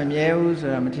စ္စမမြဲဘူးဆို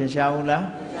တာမထင်ရှားဘူးလား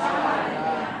ထင်ရှားပါ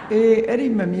ဗျာအေးအဲ့ဒီ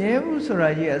မမြဲဘူးဆိုတာ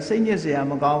ကြီးအစိမ့်ညစ်စရာ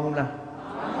မကောင်းဘူးလား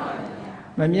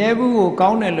မမြဲဘူးကိုကော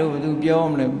င်းတယ်လို့ဘယ်သူပြော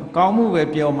မလဲကောင်းမှုပဲ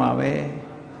ပြောမှာပဲ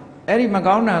အဲ့ဒီမ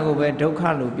ကောင်းတာကိုပဲဒုက္ခ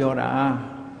လို့ပြောတာ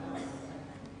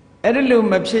အဲ့ဒီလို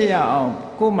မဖြစ်ရအောင်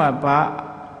ကိုယ်မှ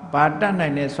ဘာတတ်နို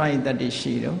င်တဲ့စွမ်းရည်တတ်တည်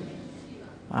ရှိတော့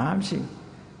ဘာမရှိ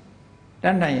တ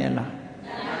တ်နိုင်ရဲ့လား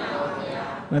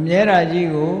မမြဲတာကြီး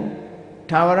ကို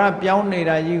သာဝရပြောင်းနေ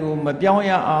တာကြီးကိုမပြောင်း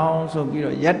ရအောင်ဆိုပြီး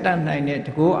တော့ရပ်တတ်နိုင်တဲ့တ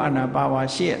ကောအာနာပါဝါ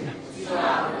ရှိရလား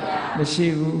မရှိ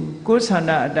ဘူးကိုယ်ဆန္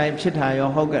ဒအတိုင်းဖြစ်တာရော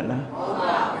ဟုတ်ကဲ့လားဟုတ်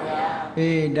ပါဗျာ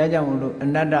အေးဒါကြောင့်မလို့အ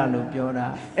နတ္တလို့ပြောတာ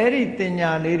အဲ့ဒီတင်ညာ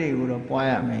လေးတွေကိုတော့ပွား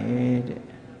ရမယ်တဲ့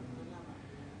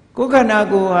ကိုယ်ခန္ဓာ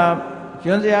ကိုယ်ဟာ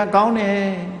ယွန်းစရာကောင်းတယ်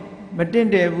မတင့်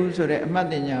တယ်ဘူးဆိုတဲ့အမှတ်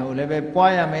တင်ညာကိုလည်းပဲ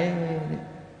ပွားရမယ်တဲ့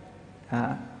ဟာ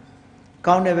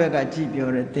ကောင်းတဲ့ဘက်ကကြည့်ပြော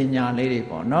တဲ့တင်ညာလေးတွေ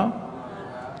ပေါ့နော်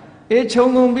အေးခြုံ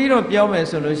ငုံပြီးတော့ပြောမယ်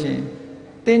ဆိုလို့ရှိရင်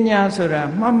တင်ညာဆိုတာ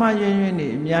မှားမှားယွင်းယွင်းနေ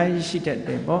အများကြီးရှိတတ်တ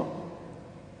ယ်ပေါ့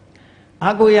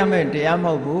အာကိုရမဲ့တရားမ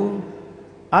ဟုတ်ဘူး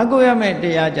အာကိုရမဲ့တ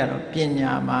ရားကြတော့ပ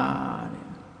ညာမှာ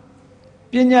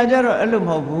တဲ့ပညာကြတော့အဲ့လို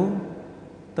မဟုတ်ဘူး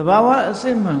တဘာဝအစ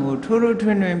စ်မှန်ကိုထိုးထိုးထွ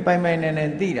င်းထွင်းပိုင်ပိုင်နိုင်နို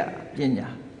င်သိတာပညာ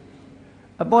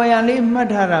အပေါ်ယံလေးမှတ်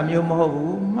ထားတာမျိုးမဟုတ်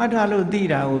ဘူးမှတ်ထားလို့သိ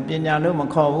တာကိုပညာလို့မ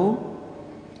ခေါ်ဘူး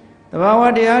တဘာဝ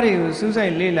တရားတွေကိုစူးစို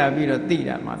က်လေ့လာပြီးတော့သိ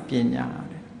တာမှာပညာ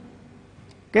တဲ့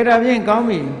ကဲဒါဖြင့်ကောင်း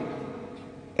ပြီ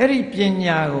အဲ့ဒီပ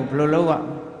ညာကိုဘယ်လိုလုပ်ရ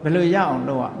ဘယ်လိုရအောင်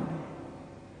လုပ်ရ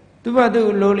သူ့ဘာသူ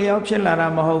လိုလျောက်ဖြစ်လာတာ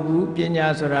မဟုတ်ဘူးပညာ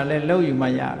ဆိုတာလဲလုပ်ယူမှ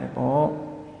ရတယ်ပေါ့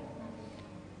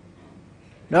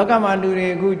လောကမှာလူတွေ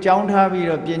အခုကြောင်းထားပြီး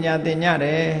တော့ပညာသင်ကြတ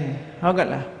ယ်ဟုတ်ကဲ့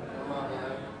လား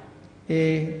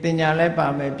အေးပညာလည်းပါ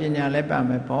မယ်ပညာလည်းပါ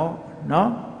မယ်ပေါ့နော်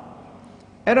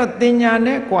အဲ့တော့ပညာ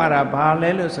နဲ့ကြွာတာဘာလဲ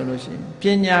လို့ဆိုလို့ရှိရင်ပ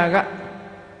ညာက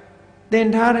သင်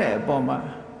ထားတဲ့အပေါ်မှာ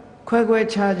ခွဲခွဲ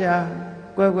ခြားခြား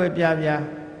ကွဲကွဲပြားပြား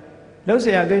လှုပ်เ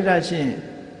สียကိစ္စရှိရင်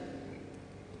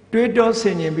တွေးတောဆ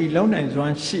င်ခြင်ပြီးလုံနိုင်စွ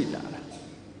မ်းရှိလာတာ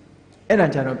အဲ့ဒါ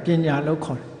ကြတော့ပညာလို့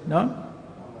ခေါ်တယ်နော်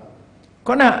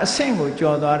ခုနအဆင့်ကို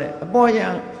ကြော်သွားတဲ့အပေါ်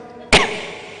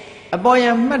ယံ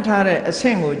မှတ်ထားတဲ့အဆ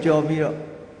င့်ကိုကြော်ပြီးတော့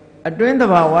အတွင်းသ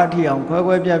ဘာဝထီအောင်ခွဲ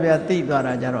ခွဲပြားပြားသိသွား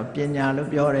တာကြတော့ပညာလို့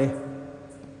ပြောတယ်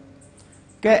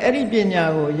ကဲအဲ့ဒီပညာ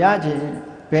ကိုရခြင်း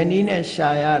ဘယ်နည်းနဲ့ရှာ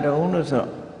ရတော့လို့ဆိုတော့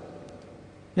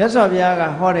မြတ်စွာဘုရားက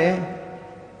ဟောတယ်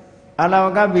အာလဝ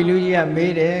ကဘီလူကြီးက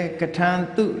မေးတယ်ကထံ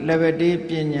သူလဘတိပ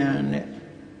ညာနဲ့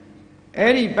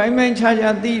အဲ့ဒီပိုင်းပိုင်းခြား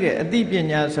ခြားသိတဲ့အသိပ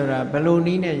ညာဆိုတာဘယ်လိုန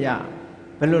ည်းနဲ့ရ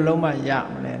ဘယ်လိုလုံးမရ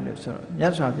မလဲလို့ဆိုတော့မြ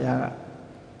တ်စွာဘုရားက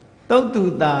သုတ်တု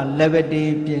တာလဘတိ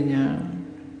ပညာ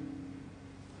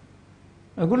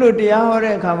အခုလိုတရားဟော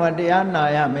တဲ့အခါမှာတရားနာ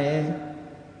ရမယ်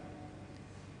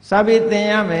စာပေသင်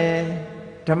ရမယ်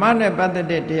ဓမ္မနဲ့ပတ်သက်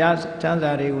တဲ့တရားချမ်း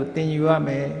သာတွေကိုသင်ယူရမ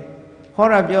ယ်ဟော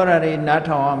တာပြောတာတွေနား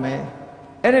ထောင်ရမယ်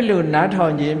အဲ့ဒီလိုနားထော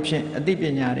င်ခြင်းဖြင့်အသိပ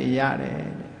ညာတွေရတယ်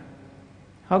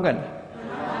ဟုတ်ကဲ့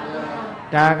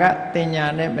ဒါကတင်ညာ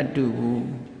နဲ့မတူဘူး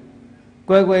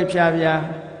ကွဲကွဲဖြားဖြား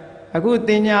အခု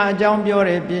တင်ညာအကြောင်းပြော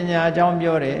တယ်ပညာအကြောင်း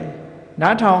ပြောတယ်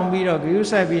နားထောင်ပြီးတော့ဂရု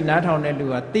စိုက်ပြီးနားထောင်တဲ့လူ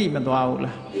ကသိမသွားဘူး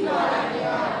လားသိပါပါ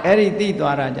ဗျာအဲ့ဒီသိ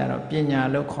သွားတာကြတော့ပညာ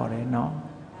လို့ခေါ်တယ်နော်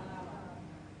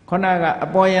ခုနကအ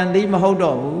ပေါ်ယံသိမဟုတ်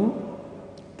တော့ဘူး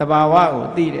တဘာဝကို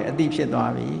သိတယ်အသိဖြစ်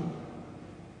သွားပြီ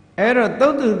အဲ့တော့သု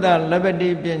တ်တုတလဘတိ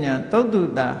ပညာသုတ်တု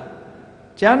တ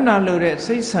ကျမ်းနာလို့တဲ့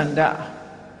စိတ်ဆန္ဒ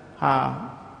ဟာ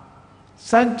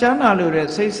စံကျမ်းနာလို့တဲ့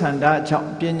စိတ်ဆန္ဒကြောင့်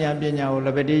ပညာကိုလ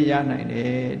ဘတိရနိုင်တ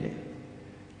ယ်တဲ့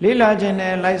လေ့လာခြင်း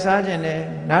နဲ့လိုက်စားခြင်းနဲ့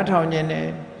နားထောင်ခြင်းနဲ့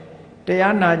တ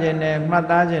ရားနာခြင်းနဲ့မှတ်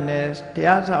သားခြင်းနဲ့တ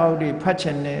ရားစာအုပ်တွေဖတ်ခြ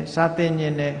င်းနဲ့စာသင်ခြ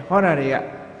င်းနဲ့ဟောတာတွေက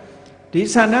ဒီ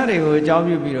ဆန္ဒတွေကိုအကြောင်း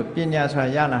ပြုပြီးတော့ပညာဆို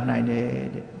တာရလာနိုင်တယ်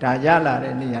တဲ့ဒါရလာ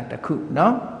တဲ့နေရာတစ်ခု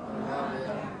နော်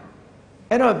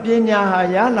အဲ့တော့ပညာဟာ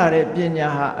ရလာတဲ့ပညာ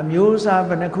ဟာအမျိုးအစားဘ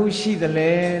ယ်နှခုရှိသ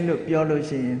လဲလို့ပြောလို့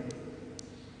ရှိရင်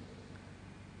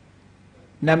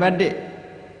နံပါတ်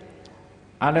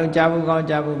1 အားလုံးကြားဘူးကောင်း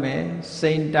ကြားဘူးမယ်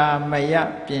စိန်တာမယ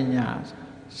ပညာ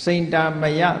စိန်တာမ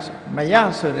ယ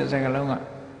ဆိုတဲ့စကားလုံးက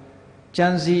ကြံ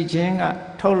စီခြင်းက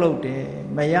ထုတ်လုပ်တယ်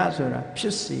မယဆိုတာဖြ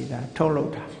စ်စေတာထုတ်လု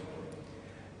ပ်တာ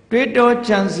တွေးတော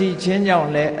ကြံစီခြင်းကြောင့်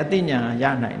လည်းအသိဉာဏ်ရ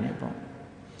နိုင်တယ်ပေါ့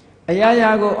အရာရာ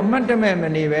ကိုအမှတ်တမဲ့မ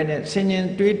နေပဲနဲ့ဆင်ញင်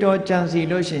တွေးတောကြံစီ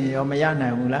လို့ရှိရင်ရောမရနို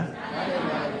င်ဘူးလား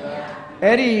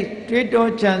အဲ့ဒီတွေးတော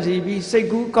ကြံစီပြီးစိတ်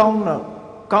ကူးကောင်းတော့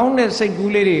ကောင်းတဲ့စိတ်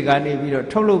ကူးလေးတွေကနေပြီးတော့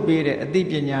ထုတ်လုပ်ပေးတဲ့အသိ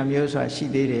ပညာမျိုးဆိုတာရှိ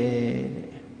သေးတယ်တဲ့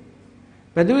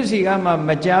ဘယ်သူစီကမှမ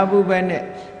ကြားဘူးပဲနဲ့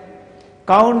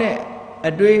ကောင်းတဲ့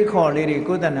အတွေးခေါ်လေးတွေ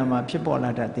ကိုယ်တဏ္ဍာမှာဖြစ်ပေါ်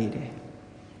လာတတ်သေးတယ်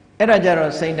အဲ့ဒါကြ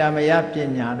တော့စိန်တာမယပ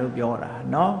ညာလို့ပြောတာ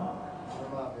နော်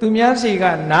သူများစီက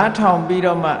နားထောင်ပြီး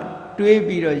တော့မှတွေး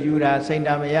ပြီးတော့ယူတာစိန်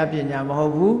တာမယပညာမဟု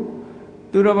တ်ဘူး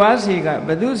သူတစ်ပါးစီကဘ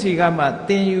ယ်သူစီကမှသ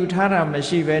င်ယူထားတာမ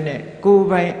ရှိဘဲနဲ့ကိုယ်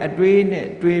ပိုင်အတွေးနဲ့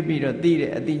တွေးပြီးတော့သိ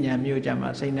တဲ့အသိဉာဏ်မျိုးကြမှာ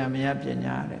စိန်တာမယပ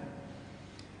ညာတဲ့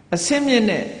အစင်းမြင့်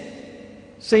တဲ့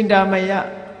စိန်တာမယ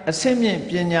အစင်းမြင့်ပ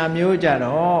ညာမျိုးကြ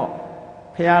တော့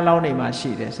ဘုရားလောင်းနေမှာ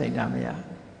ရှိတယ်စိန်တာမယ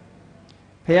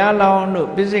ဘုရားလောင်းတို့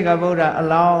ပိစိကဗုဒ္ဓအ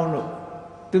လောင်းတို့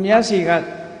သူများစီက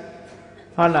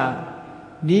ဟုတ်လား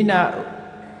နိနာ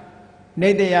နေ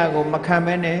တရားကိုမခံ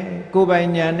မဲနဲ့ကိုယ်ပိုင်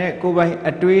ဉာဏ်နဲ့ကိုယ်ပိုင်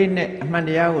အတွေးနဲ့အမှန်တ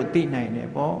ရားကိုသိနိုင်တယ်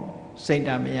ပေါ့စိတ်တ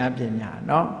မယပညာ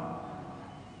เนาะ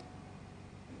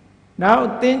နောက်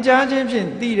သင်ကြားခြင်းဖြင့်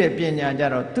သိတဲ့ပညာကြ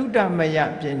တော့သုတ္တမယ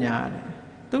ပညာတဲ့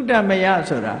သုတ္တမယ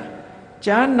ဆိုတာ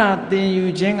ကြားနာသင်ယူ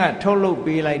ခြင်းကထုတ်လုပ်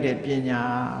ပေးလိုက်တဲ့ပညာ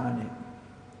တဲ့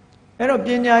အဲ့တော့ပ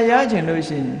ညာရခြင်းလို့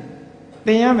ရှိရင်သ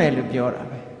င်ရမယ်လို့ပြောတာ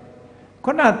ပဲ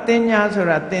ခုနသင်ညာဆို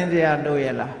တာသင်စရာလို့ရ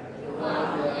လား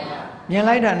မြင်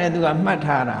လိုက်တာနဲ့သူကမှတ်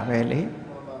ထားတာပဲလေ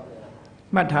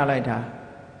မှတ်ထားလိုက်တာ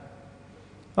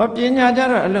ဟောပညာကြ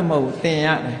တော့အဲ့လိုမဟုတ်ဘူးသင်ရ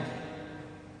တယ်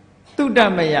သုတ္တ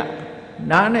မယ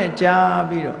နားနဲ့ကြား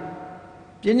ပြီးတော့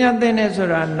ပညာသင်တယ်ဆို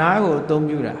တာနားကိုအသုံး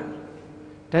ပြုတာ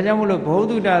ဒါကြောင့်မို့လို့ဘုဒ္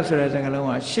ဓတဆိုတဲ့စကားလုံး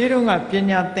ကရှေးတုန်းကပ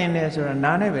ညာသင်တယ်ဆိုတာ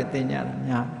နားနဲ့ပဲသင်ကြတာ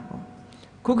များတယ်ပေါ့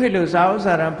ခုခေတ်လိုစာအုပ်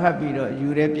စာတမ်းဖတ်ပြီးတော့ယူ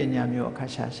တဲ့ပညာမျိုးအခါ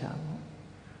ရှာပေါ့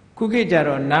ခုခေတ်ကျ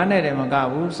တော့နားနဲ့တယ်မက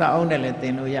ဘူးစာအုပ်နဲ့လည်းသ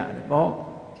င်လို့ရတယ်ပေါ့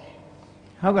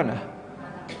ဟုတ်ကလား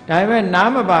ဒါပေမဲ့နား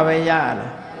မပါပဲရရလားမ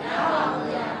ရပါဘူး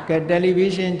ဗျာကဲတယ်လီဗီ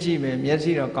ရှင်းကြည့်မယ်မျက်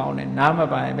စိတော့ကောင်းတယ်နားမ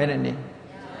ပါရင်ဘယ်နဲ့နေမ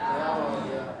ရပါဘူး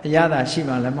ဗျာအရသာရှိ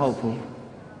မှလည်းမဟုတ်ဘူး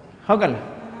ဟုတ်ကလား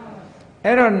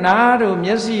အဲ့တော့နားတို့မျ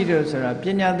က်စိတို့ဆိုတာပ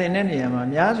ညာသင်တဲ့နေရာမှာ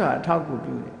များစွာအထောက်အကူ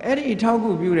ပြုတယ်အဲ့ဒီအထောက်အ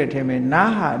ကူပြုတဲ့ထဲမှာ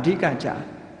နားဟာအဓိကကြ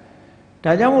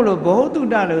ဒါကြောင့်မို့လို့ဘ ഹു တုတ္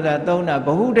တလို့သာသုံးတာဘ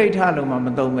ഹു ဒိဋ္ဌလို့မှမ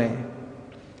သုံးပဲ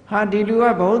ဟာဒီလူက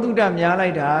ဘ ഹു တုတ္တများလို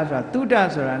က်တာဆိုတာတုတ္တ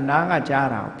ဆိုတာနားကကြား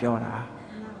တာကိုပြောတာ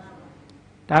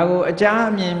ဒါကိုအကြ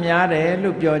အမြင်များတယ်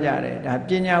လို့ပြောကြတယ်ဒါပ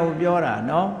ညာကိုပြောတာ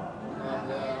နော်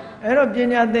အဲ့တော့ပ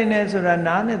ညာသင်တယ်ဆိုတာ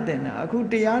နားနဲ့သင်တာအခု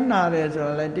တရားနာတယ်ဆို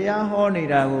တော့လေတရားဟောနေ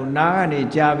တာကိုနားကနေ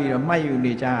ကြားပြီးတော့မှတ်ယူ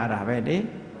နေကြရတာပဲလေ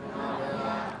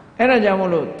အဲ့ဒါကြောင့်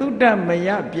မို့လို့သုတ္တမယ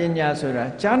ပညာဆိုတာ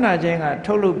ကြားနာခြင်းက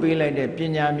ထုတ်လုပ်ပေးလိုက်တဲ့ပ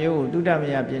ညာမျိုးကိုသုတ္တမ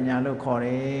ယပညာလို့ခေါ်တ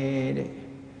ယ်တဲ့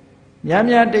များ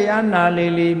များတရားနာလေ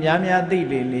လေများများသိ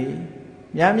လေလေ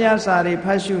များများစာတွေဖ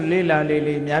တ်ရှုလေ့လာလေ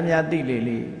လေများများသိလေ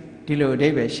လေဒီလိုအဓိ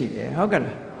ပ္ပာယ်ရှိတယ်ဟုတ်ကဲ့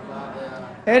လား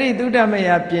အဲ့ဒီသုတ္တမယ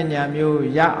ပညာမျိုး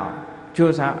ရအောင်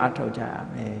ကြိုးစားအထောက်ကြရ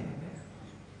မယ်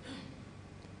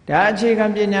ဒါအခြေခံ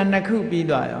ပညာနှစ်ခုပြီး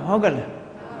သွားရောဟုတ်ကဲ့လား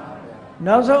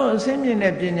နောက်ဆုံးအစင်းမြင့်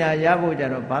တဲ့ပညာရဖို့ကြ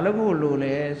တော့ဘာလို့ဖို့လို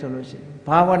လဲဆိုလို့ရှိရင်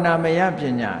ဘာဝနာမယပ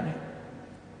ညာတဲ့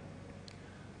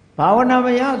ဘာဝနာမ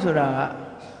ယဆိုတာက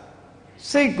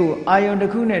စိတ်ကိုအာယုန်တ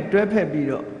စ်ခုနဲ့တွဲဖက်ပြီး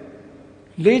တော့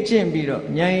လေ့ကျင့်ပြီးတော့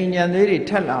ဉာဏ်ဉာဏ်သေးတွေ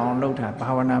ထက်လာအောင်လုပ်တာဘာ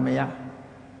ဝနာမယ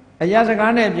အရာစ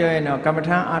ကားနဲ့ပြောရင်တော့ကမ္မ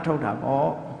ထံအားထုတ်တာပေါ့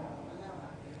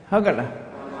ဟုတ်ကဲ့လား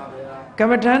ကမ္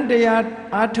မထံတရား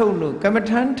အားထုတ်လို့ကမ္မ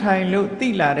ထံထိုင်လို့သိ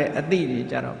လာတဲ့အသည့်တွေ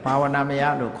ကြတော့ဘာဝနာမယ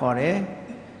လို့ခေါ်တယ်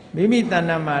မိမိတဏ္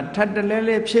ဍမှာထပ်တလဲ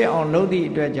လဲဖြစ်အောင်လုပ်သည့်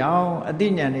အတွက်ကြောင့်အသိ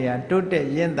ဉာဏ်တွေကတိုးတက်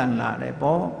ရင့်တန်လာတယ်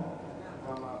ပေါ့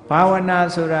ဘာဝနာ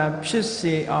ဆိုတာဖြစ်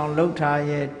စေအောင်လုပ်ထား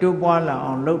ရဲ့တိုးပွားလာ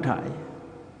အောင်လုပ်ထားရဲ့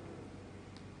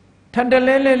ထပ်တ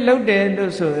လဲလဲလုပ်တယ်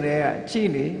လို့ဆိုရဲကကြည့်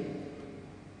လေ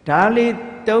ဓာလေး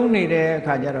တုံးနေတဲ့အ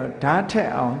ခါကျတော့ဓာထက်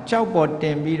အောင်ကြောက်ပေါ်တ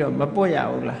င်ပြီးတော့မပွတ်ရ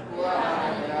ဘူးလား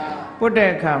ပွတ်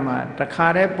တဲ့အခါမှာတခါ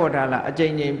တည်းပွတ်တာလားအကြိ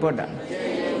မ်ကြိမ်ပွတ်တာ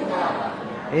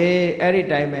အေးအဲ့ဒီ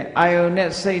တိုင်းပဲအာယုန်နဲ့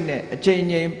စိတ်နဲ့အကြိမ်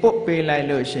ကြိမ်ပွတ်ပေးလိုက်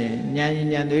လို့ရှိရင်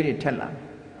ဉာဏ်သွေးတွေထက်လာ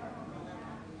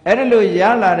အဲ့ဒါလို့ရ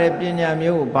လာတဲ့ပညာ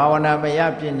မျိုးကိုဘာဝနာမယ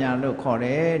ပညာလို့ခေါ်တ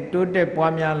ယ်တိုးတက်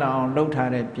ပွားများလာအောင်လုပ်ထား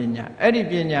တဲ့ပညာအဲ့ဒီ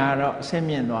ပညာကတော့အဆင့်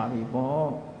မြင့်သွားပြီပေါ့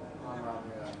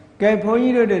ကဲဘုန်း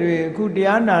ကြီးတို့တွေအခုတ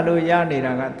ရားနာလို့ရနေ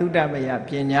တာကသုတ္တမယပ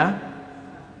ညာ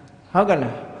ဟုတ်က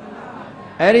လား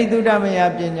အဲ့ဒီသုတ္တမယ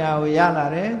ပညာကိုရလာ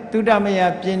တယ်သုတ္တမယ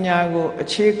ပညာကိုအ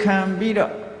ခြေခံပြီး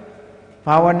တော့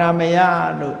ဘာဝနာမယ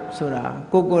လို့ဆိုတာ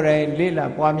ကိုယ်တိုင်လေ့လာ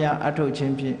ပွားများအထောက်ချ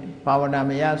င်းဖြင့်ဘာဝနာ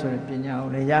မယဆိုတဲ့ပညာကို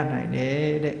လည်းရနိုင်တ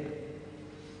ယ်တဲ့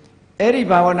အဲ့ဒီ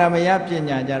ဘာဝနာမယပ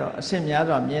ညာကြတော့အဆင့်များ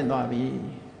စွာမြင့်သွားပြီ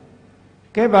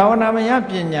ကဲဘာဝနာမယ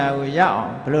ပညာကိုရအော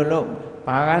င်ဘယ်လိုလုပ်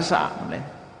ဘာကစမလဲ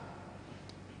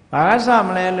ဘာကစမ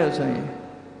လဲလို့ဆိုရင်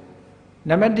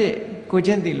နံပါတ်1ကိုချ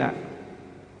င်းသီလ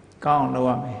ကောင်းအောင်လုပ်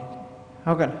ရမယ်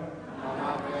ဟုတ်ကဲ့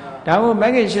ဒါမို့မ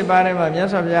ဂ္ဂင်၈ပါးထဲမှာမြတ်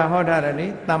စွာဘုရားဟောထားတယ်လေ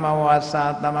သမ္မာဝါစာ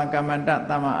သမ္မာကမ္မန္တ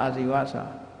သမ္မာအာဇီဝဆို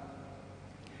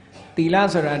သီလ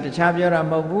ဆိုတာတခြားပြောတာ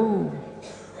မဟုတ်ဘူး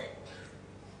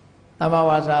သမ္မာ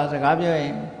ဝါစာစကားပြောရ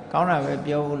င်ကောင်းတာပဲ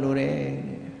ပြောဖို့လိုတယ်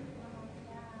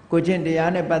ကိုချင်းတ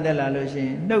ရားနဲ့ပတ်သက်လာလို့ရှိရ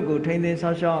င်နှုတ်ကိုထိမ့်သိမ်း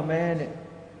ဆောက်ရှောက်ရမယ်တဲ့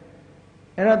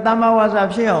အဲ့တော့သမ္မာဝါစာ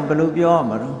ဖြစ်အောင်ဘယ်လိုပြောရ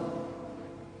မှာတော့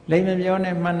လိမ့်မပြော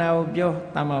နဲ့မှန်တာကိုပြော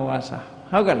သမ္မာဝါစာ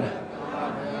ဟုတ်ကဲ့လား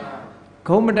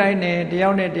ခုံးမတိုင်းနဲ့တယော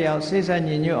က်နဲ့တယောက်စိတ်ဆက်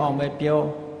ညီညွတ်အောင်ပဲပြော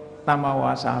သမ္မာ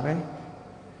ဝါစာပဲ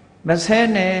မဆဲ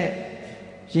နဲ့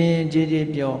ရင်ကြည်ကြည်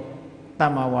ပြောသ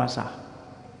မ္မာဝါစာ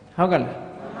ဟုတ်ကဲ့လား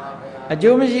အ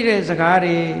ကျိုးမရှိတဲ့စကား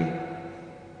တွေ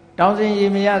တောင်းစင်ရ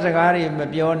ည်မရစကားတွေမ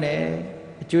ပြောနဲ့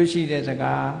အကျိုးရှိတဲ့စ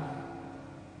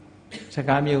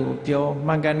ကားမျိုးကိုပြော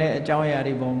မှန်ကန်တဲ့အကြောင်းအရာ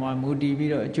တွေပေါ်မှာမူတည်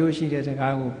ပြီးတော့အကျိုးရှိတဲ့စ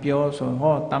ကားကိုပြောဆို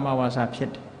ဟောသမ္မာဝါစာဖြ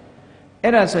စ်တယ်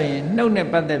အဲ့ဒါဆိုရင်နှုတ်နဲ့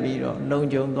ပတ်သက်ပြီးတော့လုံ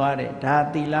ခြုံသွားတယ်ဒါ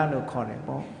သီလလို့ခေါ်တယ်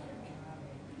ပေါ့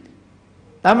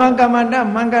သမ္မာကမ္မန္တ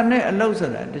မှန်ကန်တဲ့အလုပ်ဆို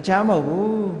တာတခြားမဟုတ်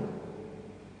ဘူး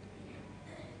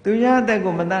သူများအသက်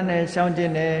ကိုမတတ်နဲ့ရှောင်ကျ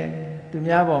င်တယ်သူ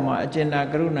များပေါ်မှာအကျဉ်းနာ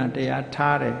ကရုဏာတရား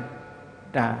ထားတယ်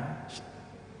ဒါ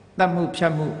တတ်မှုဖြ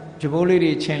တ်မှုကြဘိုးလေး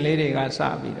တွေချင်းလေးတွေကစ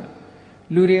ပြီးတော့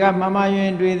လူတွေကမမယွ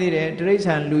င်တွေးသေးတယ်တိရစ္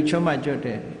ဆာန်လူချွတ်မှကျွတ်တ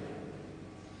ယ်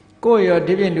ကိုယ်ရော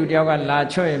ဒီပြင်လူတယောက်ကလာ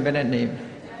ချွတ်ရင်ဘယ်နဲ့နေ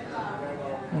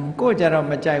ကိုယ်ကြတော့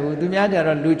မကြိုက်ဘူးသူများကြ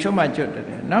တော့လူချွတ်မှကျွတ်တယ်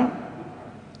နော်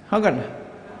ဟုတ်ကဲ့လား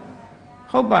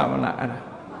ဟုတ်ပါမလားအဲ့ဒါ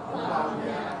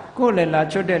ကိုယ်လည်းလာ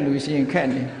ချွတ်တဲ့လူရှိရင်ခက်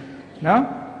နေနော်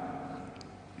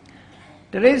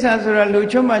တိရစ္ဆာန်ဆိုတော့လူ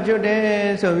ချွတ်မှကျွတ်တယ်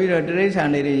ဆိုပြီးတော့တိရစ္ဆာန်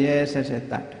လေးတွေရဲဆက်ဆက်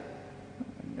တတ်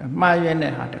မှားရွေး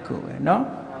တဲ့ဟာတစ်ခုပဲနော်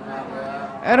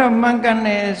အဲ့တော့မှန်ကန်တ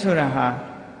ယ်ဆိုတာဟာ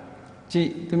ကြည့်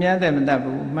သူများတဲ့မတတ်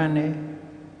ဘူးမှန်တယ်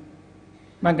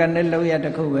မှန်ကန်တဲ့လောက်ရတ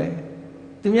စ်ခုပဲ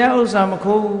သူများဥစ္စာမ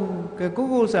ခိုးဘူးကဲကို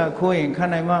ယ့်ဥစ္စာခိုးရင်ခံ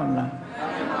နိုင်မှာမလား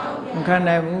မခံ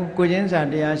နိုင်ဘူးကိုချင်းစာ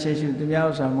တရားရှိရှိသူများ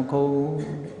ဥစ္စာမခိုးဘူး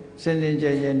စင်စင်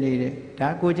ကြဲကြဲနေတယ်ဒါ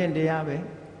ကိုချင်းတရားပဲ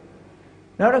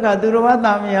နောက်တစ်ခါသူတော်ဘာ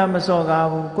သားမယားမစော်ကား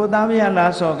ဘူးကိုသားမယား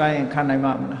လားစော်ကားရင်ခံနိုင်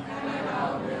မှာမလား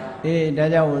အေးဒါ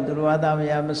ကြောင့်သူတော်ဘာသားမ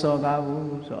ယားမစော်ကား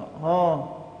ဘူးဆိုဟော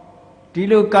ဒီ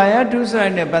လိုကာယဒုစရို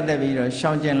က်နဲ့ပတ်သက်ပြီးတော့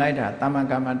ရှောင်ကျင်လိုက်တာသမ္မာ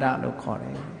ကမ္မန္တလို့ခေါ်တ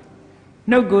ယ်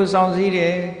နှုတ်ကိုစောင့်စည်းတ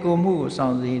ယ်ကိုမှုကိုစော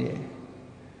င့်စည်းတယ်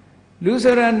လူ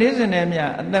ဆိုတာနေစဉ်နဲ့မြ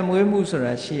အသက်မွေးမှုဆို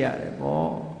တာရှိရတယ်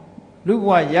ပေါ့လူဘ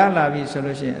ဝရလာပြီဆို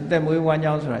လို့ရှိရင်အသက်မွေးဝမ်း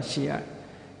ကြောင်းဆိုတာရှိရတယ်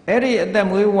အဲ့ဒီအသက်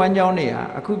မွေးဝမ်းကြောင်းတွေဟာ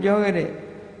အခုပြောခဲ့တဲ့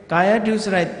ကာယဒုစ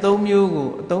ရိုက်၃မျိုးကို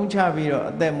အသုံးချပြီးတော့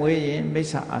အသက်မွေးရင်မိစ္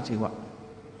ဆာအာဇီဝ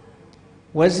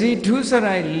ဝစီဒုစ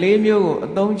ရိုက်၄မျိုးကိုအ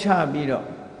သုံးချပြီးတော့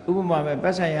ဥပမာပဲပ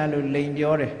တ်ဆိုင်ရလို့လိန်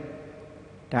ပြောတယ်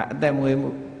ဒါအသက်မွေးမှု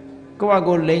ကိုယ့်အ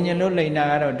ကိုလိန်ညင်လို့လိန်တာ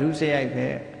ကတော့ဒုစရိုက်ပဲ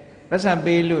ပတ်ဆံ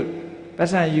ပေးလို့ပတ်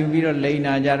ဆံယူပြီးတော့လိန်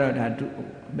တာကြတော့ဒါ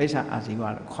မိစ္ဆာအာဇီဝ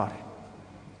လို့ခေါ်တယ်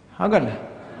ဟုတ်ကဲ့လား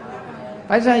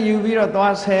ပတ်ဆံယူပြီးတော့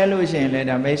သွားဆဲလို့ရှိရင်လည်း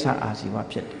ဒါမိစ္ဆာအာဇီဝ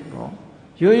ဖြစ်တယ်ပေါ့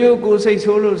ရိုးရိုးကိုစိတ်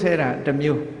ဆိုးလို့ဆဲတာတစ်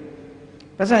မျိုး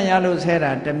ပတ်ဆံရလို့ဆဲ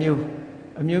တာတစ်မျိုး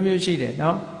အမျိုးမျိုးရှိတယ်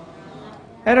နော်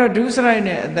အဲ့တော့ဒုစရိုက်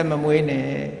နဲ့အသက်မမွေးနဲ့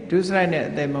ဒုစရိုက်နဲ့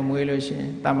အသက်မမွေးလို့ရှိရင်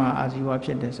တမ္မာအာဇီဝဖြ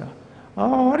စ်တယ်ဆိုတော့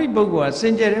ဟောဒီပုဂ္ဂိုလ်ကစ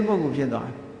င်ကြယ်တဲ့ပုဂ္ဂိုလ်ဖြစ်သွား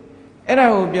တယ်အဲ့ဒါ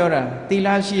ကိုပြောတာသီလ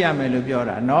ရှိရမယ်လို့ပြော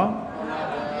တာနော်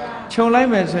ခြုံလိုက်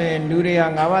မယ်ဆိုရင်လူတွေက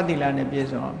၅ပါးသီလနဲ့ပြည့်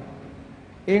စုံအောင်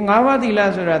အေး၅ပါးသီလ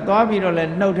ဆိုတာသွားပြီးတော့လဲ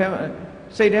နှုတ်ထဲ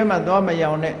စိတ်ထဲမှာသွားမ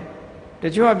ယောင်နဲ့တ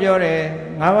ချို့ကပြောတယ်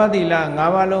၅ပါးသီလ၅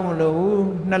ပါးလုံးမလို့ဘူး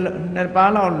နှစ်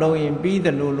ပါးလောက်လုံးရင်ပြီးတ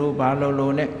ယ်လို့ဘာ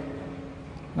လို့နဲ့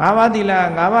၅ပါးသီလ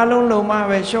၅ပါးလုံးလုံးမှ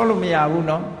ပဲရှော့လို့မရဘူး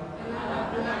နော်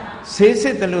ဆေးစ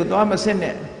စ်တယ်လို့သွားမစစ်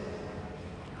နဲ့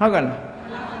ဟုတ်ကဲ့လား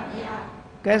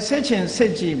ကဲစစ်ချင်စ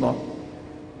စ်ကြည့်ပေါ့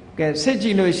ကဲစစ်ကြ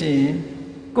ည့်လို့ရှိရင်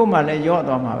ကိုယ်မှလည်းရော့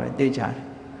သွားမှာပဲသိချတယ်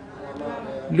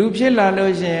လူဖြစ်လာ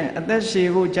လို့ရှိရင်အသက်ရှည်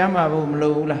ဖို့ကျန်းမာဖို့မ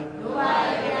လိုဘူးလားလိုပါ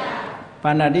ရဲ့ဗျာ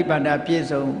ပါဏာတိပါဒပြည့်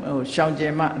စုံရှောင်ကျ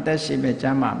င်မှအသက်ရှည်ပဲကျ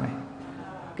န်းမာမယ်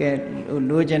ကဲ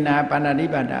လိုချင်တာပါဏာတိ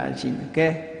ပါဒရှိမယ်ကဲ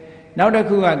နောက်တစ်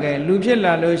ခုကကဲလူဖြစ်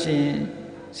လာလို့ရှိရင်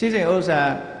စိစိမ်ဥစ္စာ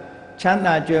ချမ်း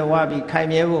သာကြွယ်ဝပြီးခိုင်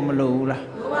မြဲဖို့မလိုဘူးလား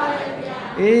လိုပါရဲ့ဗျာ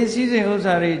အေးစိစိမ်ဥစ္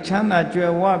စာတွေချမ်းသာကြွ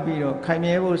ယ်ဝပြီးတော့ခိုင်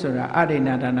မြဲဖို့ဆိုတာအဒိဏ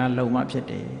ဒါနလုံမှဖြစ်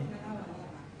တယ်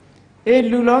အေး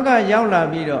လူလောကရောက်လာ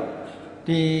ပြီးတော့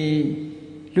ဒီ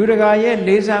လူတကာရဲ့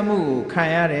လေးစားမှုကိုခံ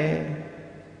ရတယ်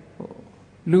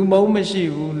လူမုံမရှိ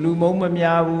ဘူးလူမုံမ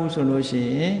များဘူးဆိုလို့ရှိ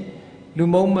ရင် လူ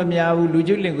မုံမများဘူးလူ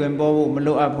ချစ်လင်ကွင်ပေါ်ဖို့မ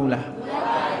လိုအပ်ဘူးလား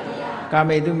ကာ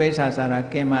မေတုမိစ္ဆာစာရာ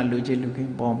ကင်းမှလူချစ်လူခ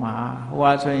င်ပေါ်မှာဟို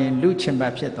ဟာဆိုရင်လူချင်ပ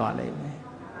တ်ဖြစ်သွားလိမ့်မယ်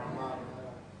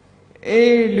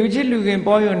အေးလူချစ်လူခင်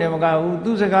ပေါ်ရုံနဲ့မကဘူး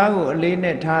သူစကားကိုအလေး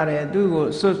နဲ့ထားတယ်သူ့ကို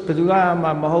ဘယ်သူကမှ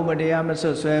မဟုတ်မတရားမဆွ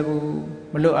တ်ဆွဲဘူး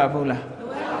မလိုအပ်ဘူးလား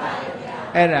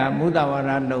အဲ့ဒါမုဒ္ဒဝါ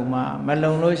ဒလုံမှာမ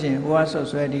လုံလို့ရှိရင်ဟိုကဆွတ်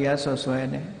ဆွဲဒီကဆွတ်ဆွဲ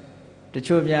တယ်တ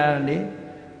ချို့များလေ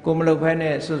ကိုမလုပ်ဖဲ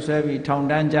နဲ့ဆွတ်ဆွဲပြီးထောင်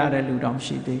တန်းကြတဲ့လူတောင်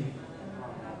ရှိသေး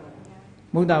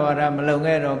မုဒ္ဒဝါဒမလုံ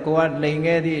ခဲ့တော့ကိုကလိန်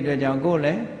ခဲ့သည့်အတွက်ကြောင့်ကိုလ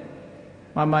ည်း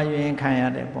မယွင်ခံရ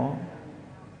တယ်ပေါ့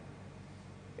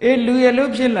အေးလူရ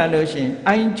လို့ဖြစ်လာလို့ရှိရင်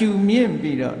အိုင်ကျူမြင့်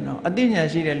ပြီးတော့နော်အသိဉာဏ်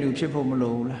ရှိတဲ့လူဖြစ်ဖို့မ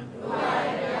လိုဘူးလားလိုပါ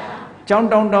ဗျာကြောင်း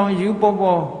တောင်ယူပေါ်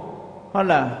ဟုတ်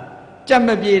လားကြက်မ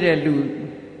ပြေတဲ့လူ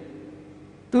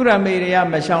သူရမေရရ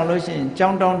မရှောင်လို့ရှိရင်ကြော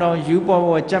င်းတောင်ယူပေါ်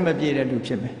ကြက်မပြေတဲ့လူ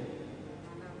ဖြစ်မယ်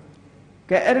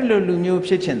ကဲအဲ့ဒီလိုလူမျိုး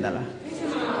ဖြစ်ချင်သလားဖြစ်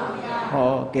ချင်ပါဗျာ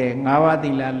ဟောကဲ၅ပါးသီ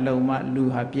လလုံမှလူ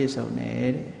ဟာပြည့်စုံတ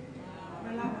ယ်တဲ့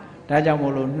ဒါကြောင့်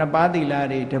မို့လို့2ပါးသီလ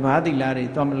တွေ1ပါးသီလတွေ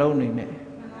သွားမလုံးနိုင်နဲ့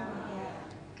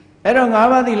အဲ့တော့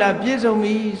5ပါးသီလပြည့်စုံ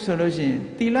ပြီဆိုလို့ရှိရင်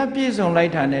သီလပြည့်စုံလို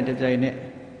က်တာနဲ့တပြိုင်နက်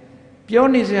ပြော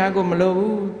နေစရာကိုမလို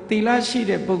ဘူးသီလရှိ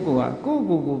တဲ့ပုဂ္ဂိုလ်ဟာကိုယ့်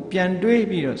ကိုယ်ပြန်တွေး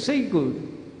ပြီးတော့စိတ်ကို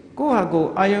ကိုယ့်ဟာကိုယ်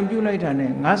အာယုံပြုလိုက်တာ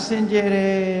နဲ့ငါစင်ကြယ်တ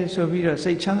ယ်ဆိုပြီးတော့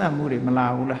စိတ်ချမ်းသာမှုတွေမလာ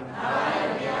ဘူးလားမှန်ပါ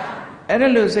ဗျာအဲ့ဒါ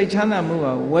လို့စိတ်ချမ်းသာမှုက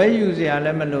ဝဲယူစရာလ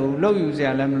ည်းမလိုဘူးလှုပ်ယူစ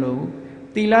ရာလည်းမလိုဘူး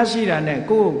သီလရှိတာနဲ့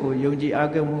ကိုယ့်ကိုယ်ယုံကြည်အား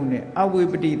ကိုးမှုနဲ့အဝိ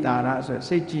ပတိတာရဆို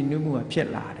စိတ်ကြည်နူးမှုကဖြစ်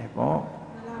လာတယ်ပေါ့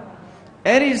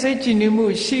အဲ့ဒီစိတ်ကြည်နူးမှု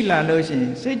ရှိလာလို့ရှိရ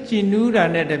င်စိတ်ကြည်နူးတာ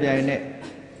နဲ့တပြိုင်နက်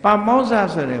ပါမောဇ္ဇ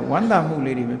ဆိုတဲ့ဝမ်းသာမှု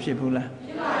လေးတွေမဖြစ်ဘူးလားဖြ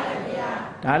စ်ပါတယ်ဗျာ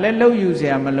ဒါလည်းလှုပ်ယူစ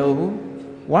ရာမလိုဘူး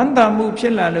ဝမ်းသာမှုဖြ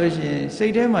စ်လာလို့ရှိရင်စိ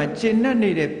တ်ထဲမှာကျဉ်နှက်နေ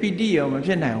တဲ့ပီတိရောမဖြ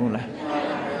စ်နိုင်ဘူးလားဖြစ်ပါ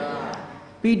ပါဗျာ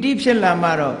ပီတိဖြစ်လာမှ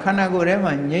တော့ခန္ဓာကိုယ်ထဲ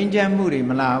မှာငြိမ်းချမ်းမှုတွေ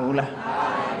မလာဘူးလားမှန်ပါ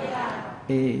ဗျာ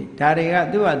အေးဒါတွေက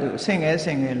သူ့ဟာသူအဆင့်င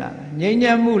ယ်လာငြိမ်းချ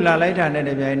မ်းမှုလာလိုက်တာနဲ့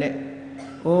တပြိုင်နက်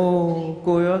အိုး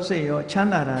ကိုယ်ရောစိတ်ရောချမ်း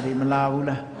သာတာတွေမလာဘူး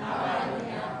လား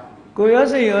ကိုယ်ရော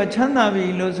စိတ်ရောချမ်းသာပြီ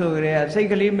လို့ဆိုကြတဲ့စိတ်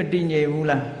ကလေးမတည်ငြိမ်ဘူး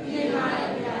လားတည်ပါရဲ့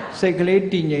ဗျာစိတ်ကလေး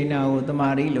တည်ငြိမ်တာကိုတမာ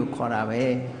ရီလို့ခေါ်တာပဲ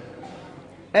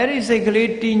အဲ့ဒီစိတ်ကလေး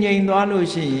တည်ငြိမ်သွားလို့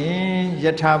ရှိရင်ယ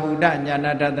ထာဘူတညာ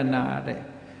နာတဒနာတဲ့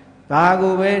ဘာ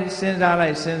ကိုပဲစဉ်းစားလို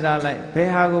က်ဘယ်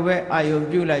ဟာကိုပဲအာယုံ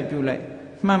ပြုလိုက်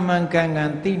မှန်မှန်ကန်က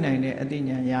န်သိနိုင်တဲ့အသိ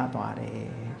ဉာဏ်ရသွားတယ်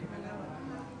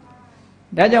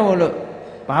ဒါကြောင့်မို့လို့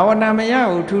ဘာဝနာမရ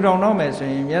ဘူးထူထောင်တော့မယ်ဆို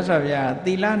ရင်မြတ်စွာဘုရား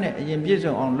သီလနဲ့အရင်ပြည့်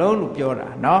စုံအောင်လုပ်လို့ပြောတာ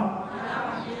နော်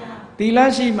သီလ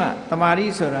ရှိမှတမာရီ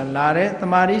ဆိုတာလာတယ်တ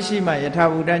မာရီရှိမှယထာ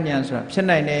ဘူတဉာဏ်ဆိုတာဖြစ်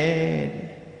နိုင်တယ်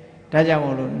ဒါကြောင့်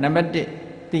မို့လို့နံပါတ်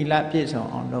1သီလပြည့်စုံ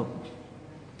အောင်လုပ်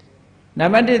နံ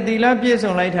ပါတ်1သီလပြည့်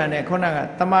စုံလိုက်တာနဲ့ခုနက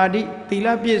တမာတိသီလ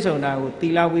ပြည့်စုံတာကိုသီ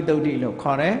လဝိတ္တုလို့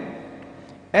ခေါ်တယ်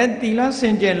အဲသီလစ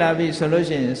င်ကြယ်လာပြီဆိုလို့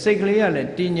ရှိရင်စိတ်ကလေးကလည်း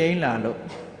တည်ငြိမ်လာလို့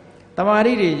တမာ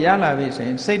ရီတွေရလာပြီဆိုရ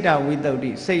င်စိတ်တဝိတ္တု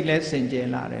စိတ်လည်းစင်ကြယ်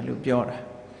လာတယ်လို့ပြောတာ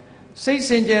စိတ်စ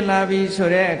င်ကြယ်လာပြီဆို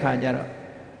တဲ့အခါကျတော့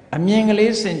အမြင်က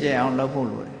လေးစင်ကြယ်အောင်လုပ်ဖို့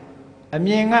လိုတယ်အ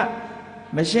မြင်က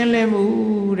မရှင်းလင်း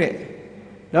ဘူးတဲ့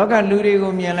လောကလူတွေ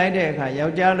ကိုမြင်လိုက်တဲ့အခါယော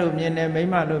က်ျားလို့မြင်တယ်မိ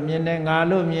န်းမလို့မြင်တယ်ငါ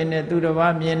လို့မြင်တယ်သူတစ်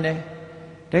ပါးမြင်တယ်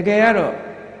တကယ်ကတော့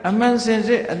အမှန်စင်စ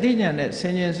စ်အသိဉာဏ်နဲ့ဆ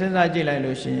င်ခြင်စဉ်းစားကြည့်လိုက်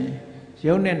လို့ရှိရင်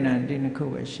ယုံနဲ့နံဒီနှစ်ခု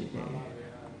ပဲရှိတယ်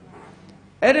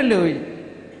အဲ့ဒါလို့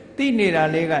သိနေတာ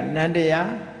လေးကနံတ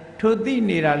ရားထိုသိ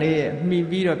နေတာလေးရဲ့မှီ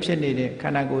ပြီးတော့ဖြစ်နေတဲ့ခ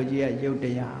န္ဓာကိုယ်ကြီးကယုတ်တ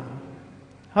ရား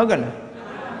ဟုတ်ကလား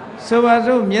ဆိုပါ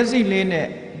စို့မျက်စိလေးနဲ့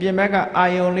ပြင်ဘက်ကအာ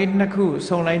ယုံလေးနှစ်ခု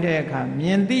ဆုံလိုက်တဲ့အခါမြ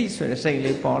င်သိဆိုတဲ့စိတ်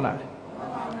လေးပေါ်လာတယ်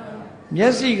မျ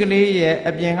က်စိကလေးရဲ့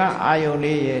အပြင်ကအာယုံ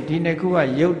လေးရဲ့ဒီနှစ်ခုက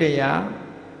ယုတ်တရား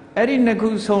အဲ့ဒီနှစ်ခု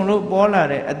ဆုံလို့ပေါ်လာ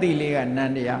တဲ့အတိလေးကနံ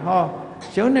တရားဟော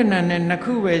ယုံနဲ့နံနဲ့နှစ်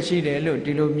ခုပဲရှိတယ်လို့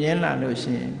ဒီလိုမြင်လာလို့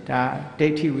ရှိရင်ဒါဒိ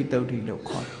ဋ္ဌိဝိတ္တုလို့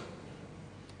ခေါ်တယ်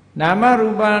နာမရူ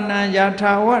ပနာယ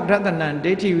ထာဝဒသနံ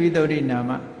ဒိဋ္ဌိဝိတ္တုနာ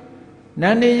မန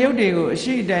န္ဒီယုတ်တွေကိုအ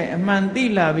ရှိတိုင်းအမှန်သိ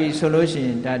လာပြီဆိုလို့ရှိရ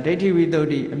င်ဒါဒိဋ္ဌိဝိတ္တု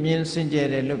အမြင်စင်ကြယ်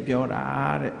တယ်လို့ပြောတာ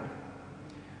တဲ့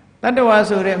တတ္တဝါ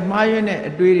ဆိုတဲ့မှားယွင်းတဲ့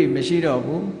အတွေးတွေမရှိတော့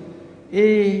ဘူး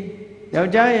အေးယော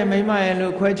က်ျားရဲ့မိန်းမရဲ့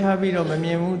လို့ခွဲခြားပြီးတော့မမြ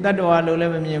င်ဘူးတတ္တဝါလို့လ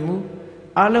ည်းမမြင်ဘူး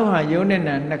အလုံးဟာယုံနဲ့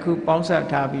နာနှစ်ခုပေါင်းစပ်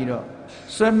ထားပြီးတော့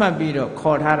ဆွဲမှတ်ပြီးတော့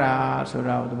ခေါ်ထားတာဆို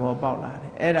တာကိုသဘောပေါက်လာတ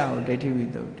ယ်အဲ့ဒါကိုဒိဋ္ဌိဝိ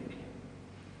တ္တု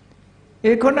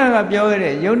ခုနကပြောရ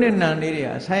တဲ့ယုံနဲ့နာလေးတွေ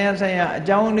ဟာဆိုင်ရာအ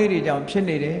ကြောင်းလေးတွေကြောင့်ဖြစ်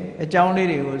နေတယ်အကြောင်းလေး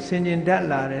တွေကိုဆင်ခြင်တတ်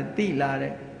လာတယ်သိလာတ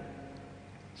ယ်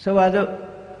ဆိုပါစို့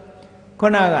ခု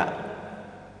နက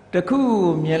တခု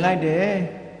ကိုမြင်လိုက်တယ်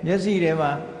မျက်စိထဲ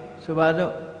မှာဆိုပါ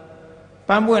စို့ပ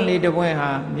န်းပွင့်လေးတစ်ပွင့်ဟာ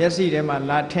မျက်စိထဲမှာ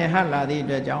လာထင်ဟပ်လာသည့်အ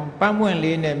တွက်ကြောင့်ပန်းပွင့်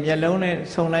လေးနဲ့မျက်လုံးနဲ့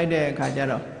ဆုံလိုက်တဲ့အခါကျ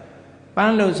တော့ပ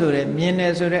န်းလို့ဆိုတဲ့မြင်တ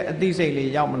ယ်ဆိုတဲ့အသိစိတ်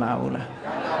လေးရောက်မလာဘူးလား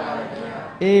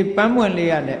ပန်းပွင့်လေး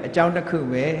ကလည်းအကြောင်းတစ်ခု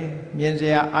ပဲမြင်စ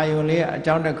ရာအာယုံလေးကအ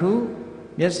ကြောင်းတစ်ခု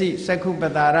မျက်စိစက္ခုပ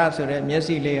တာရဆိုတဲ့မျက်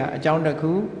စိလေးကအကြောင်းတစ်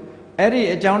ခုအဲ့ဒီ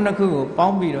အကြောင်းတစ်ခုကိုပေါ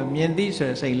င်းပြီးတော့မြင်သိဆို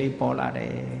တဲ့စိတ်လေးပေါ်လာတ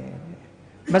ယ်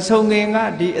မဆုံငင်က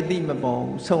ဒီအတိမပေါ်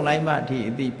ဘူးဆုံလိုက်မှဒီ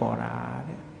အတိပေါ်တာ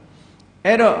တဲ့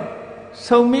အဲ့တော့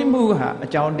ဆုံမိမှုဟာအ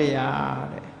ကြောင်းတရား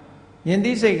တဲ့မြင်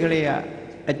သိစိတ်ကလေးက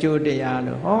အကျိုးတရား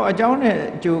လို့ဟောအကြောင်းနဲ့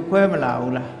အကျိုးခွဲမလာ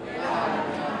ဘူးလား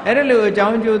အဲ့ဒါလို့အကြော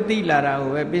င်းအကျိုးသိလာတာ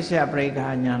ကိုပဲပစ္စယပရိက္ခာ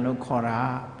ဉာဏ်လို့ခေါ်တာ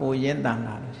ပိုရင်းတန်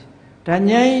လာလို့ဒါ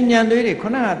ဉာဏ်သွေးတွေခု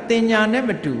နကတင်ညာနဲ့မ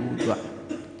တူဘူးသူက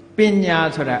ပညာ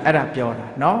ဆိုတာအဲ့ဒါပြောတာ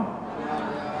နော်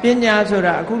ပညာဆို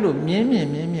တာအခုလို့မြင်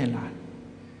လာ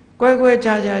ကွဲကွဲ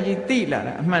ခြားခြားကြီးသိလာ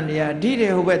တာအမှန်တရားဒီ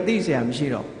တဲ့ဟိုဘက်သိเสียမရှိ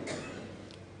တော့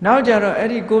နောက်ကြတော့အဲ့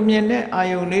ဒီကိုမြင်တဲ့အာ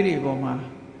ယုံလေးတွေပေါ်မှာ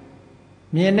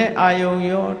မြင်တဲ့အာယုံ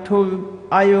ရောထို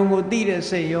အာယုံကိုသိတဲ့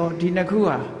စိတ်ရောဒီနှစ်ခု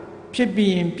ဟာဖြစ်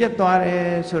ပြီးရင်ပြတ်သွားတယ်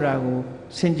ဆိုတာကို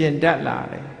ဆင်ခြင်တတ်လာ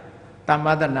တယ်တမ္မ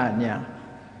တနာညာ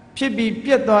ဖြစ်ပြီး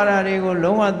ပြတ်သွားတာတွေကို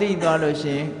လုံးဝသိသွားလို့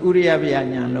ရှိရင်ဥရိယပယ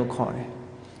ညာလို့ခေါ်တယ်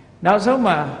နောက်ဆုံး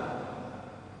မှာ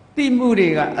သိမှုတွေ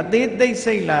ကအသေးသိ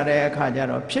စိတ်လာတဲ့အခါကျ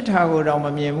တော့ဖြစ်တာကိုတော့မ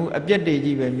မြင်ဘူးအပြစ်တွေ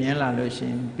ကြီးပဲမြင်လာလို့ရှိ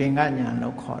ရင်ပင်ကညာ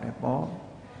လို့ခေါ်တယ်ပေါ့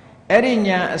အဲ့ဒီ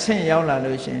ညာအဆင့်ရောက်လာ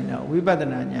လို့ရှိရင်တော့ဝိပဿ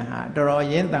နာညာဟာတော်တော်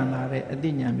ရင်းတန်လာတဲ့အသိ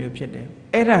ဉာဏ်မျိုးဖြစ်တယ်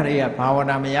အဲ့ဒါတွေကဘာဝ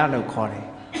နာမယလို့ခေါ်တယ်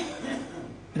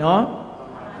နော်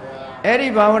အဲ့ဒီ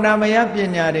ဘာဝနာမယပ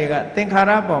ညာတွေကသင်္ခါ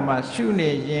ရပေါ်မှာရှုနေ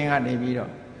ခြင်းကနေပြီး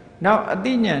တော့နောက်အ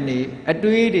သိဉာဏ်တွေအ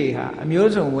တွေးတွေဟာအ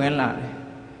မျိုးစုံဝင်လာတယ်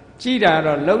ကြည်တာ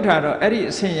တော့လှုပ်တာတော့အဲ့ဒီ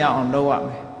အဆင့်ရအောင်လုပ်ရမ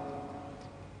ယ်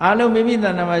အားလုံးမိမိတ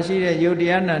ဏ္ဍာမှာရှိတဲ့ယုတ်တ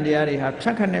ရားနံတရားတွေဟာဖြ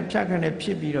တ်ခနဲ့ဖြစ်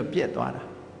ပြီးတော့ပြက်သွားတာ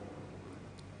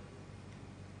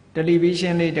တယ်လီဗီရှ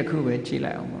င်းလေးတစ်ခုပဲကြည့်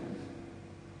လိုက်အောင်ပေါ့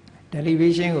တယ်လီဗီ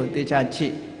ရှင်းကိုတေချာကြ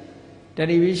ည့်တယ်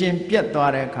လီဗီရှင်းပြက်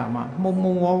သွားတဲ့အခါမှာ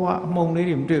မှုံဝါးအမှုံလေး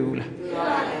တွေမတွေ့ဘူးလားတွေ့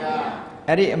ပါဗျာ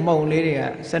အဲ့ဒီအမှုံလေးတွေက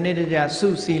စနစ်တကျစု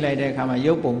စည်းလိုက်တဲ့အခါမှာ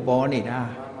ရုပ်ပုံပေါ်နေတာ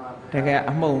တကယ်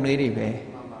အမှုံလေးတွေပဲ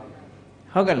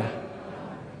ဟုတ်ကလား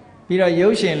ပြီးတော့ရု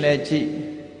ပ်ရှင်လည်းကြည့်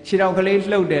ခြေတော်ကလေး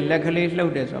လှုပ်တယ်လက်ကလေးလှု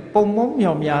ပ်တယ်ဆိုတော့ပုံမုံ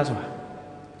မြောင်များစွာ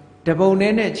တပုံ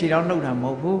နဲ့ခြေတော်လှုပ်တာမ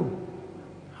ဟုတ်ဘူး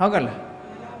ဟုတ်ကလား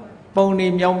ပုံနေ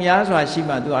မြောင်များစွာရှိ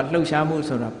မှသူကလှုပ်ရှားမှု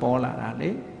ဆိုတာပေါ်လာတာလေ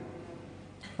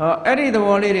ဟောအဲ့ဒီသ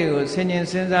ဘောလေးတွေကိုဆင်ញင်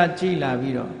စဉ်းစားကြည့်လာ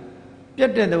ပြီးတော့ပြ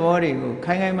တ်တဲ့သဘောတွေကို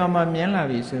ခိုင်ခိုင်မာမာမြင်လာ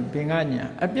ပြီဆိုရင်ဘင်္ဂညာ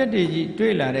အပြတ်တွေကြီး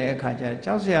တွေ့လာတဲ့အခါကျ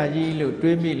ကြောက်စရာကြီးလို့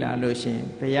တွေးမိလာလို့ရှိရင်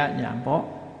ဘယညာပေါ့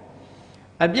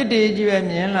အပြစ်တွေကြီးပဲ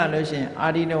မြင်လာလို့ရှိရင်အာ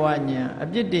ရိနဝညာအ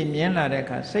ပြစ်တွေမြင်လာတဲ့အ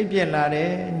ခါစိတ်ပြက်လာတယ်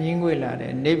ညှင်းငွေ့လာတ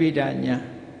ယ်နေဗိဒညာ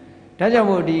ဒါကြောင့်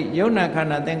မို့ဒီယုံနာခန္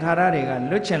ဓာသင်္ခါရတွေက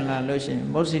လွတ်ချင်လာလို့ရှိရင်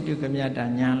မောစိတုကမြတ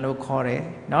ညာလို့ခေါ်တယ်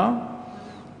နော်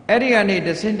အဲ့ဒီကနေတ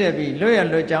ဆင့်တက်ပြီးလွတ်ရ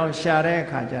လွတ်ကြောင်းရှာတဲ့အ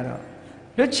ခါကျတော့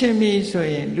လွတ်ချင်ပြီဆို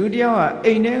ရင်လူတယောက်က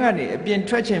အိမ်ထဲကနေအပြင်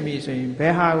ထွက်ချင်ပြီဆိုရင်ဘ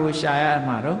ယ်ဟာကိုရှာရ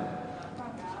မှာတော့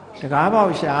တကားပေါ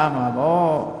က်ရှာရမှာ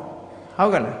ပေါ့ဟု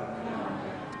တ်ကလား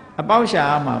အပေါက်ရှာ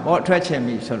ရမှာပေါ့ထွက်ချင်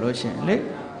ပြီဆိုလို့ရှိရင်လေ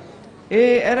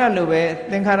အေးအဲ့ဒါလိုပဲ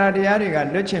သင်္ခါရတရားတွေက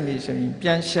လွတ်ချင်ပြီဆိုရင်ပြ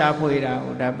န်ရှာဖွေတာ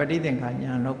ကိုဒါပဋိသင်္ခါ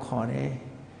ညာလို့ခေါ်တယ်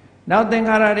နောက်သင်္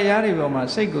ခါရတရားတွေပေါ်မှာ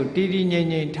စိတ်ကိုတည်တည်ငြိမ်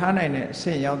ငြိမ်ထားနိုင်တဲ့အဆ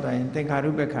င့်ရောက်သွားရင်သင်္ခါ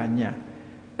ရုပ္ပခာညာ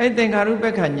အဲ့သင်္ခါရုပ္ပ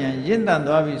ခာညာရင့်တန်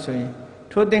သွားပြီဆိုရင်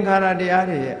ထိုသင်္ခါရတရား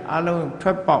တွေရဲ့အလုံးထွ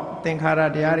က်ပေါက်သင်္ခါရ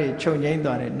တရားတွေချုပ်ငြိမ်း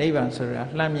သွားတဲ့နိဗ္ဗာန်ဆိုတာ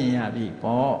လှမ်းမြင်ရပြီ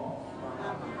ပေါ့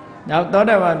နောက်သော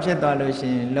တာပန်ဖြစ်သွားလို့ရှိ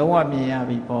ရင်လုံးဝမြင်ရ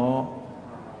ပြီပေါ့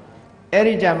အဲ့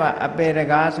ဒီကြမှာအပေတ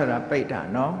ကားဆိုတာပိတ်တာ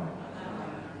နော်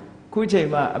ခုချိန်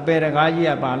မှာအပေတကားကြီး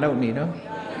ကဘာလုပ်နေတော့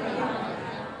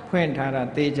ဖွင့်ထားတာ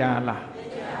သေချာလား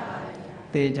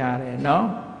သေချာတယ်နော်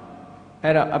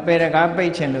အဲ့တော့အပေတကားပိ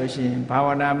တ်ချင်လို့ရှိရင်ဘာဝ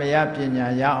နာမယပညာ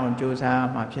ရအောင်ကြိုးစား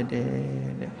မှဖြစ်တယ်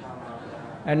တဲ့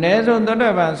အနည်းဆုံးသောတာ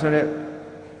ပန်ဆိုတဲ့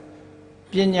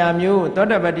ပညာမျိုးသော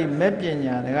တာပတ္တိမဲ့ပ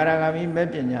ညာဒဂရဂါမိမဲ့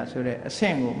ပညာဆိုတဲ့အဆ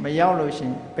င့်ကိုမရောက်လို့ရှိရ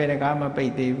င်ပေတကားမပိ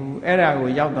တ်သေးဘူးအဲ့ဒါကို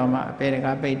ရောက်တော့မှပေတ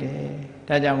ကားပိတ်တယ်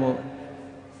ဒါကြောင့်မို့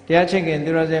တရားချစ်ခင်သူ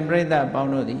တော်စင်ပြိဿပေါ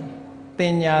င်းတို့သည်တ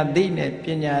င်ညာတိနဲ့ပ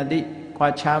ညာတိခွာ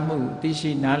ခြားမှုသိ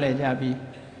ရှိနားလည်ကြပြီး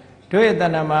တို့ရဲ့တ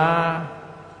ဏ္ဍာမှာ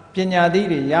ပညာတိ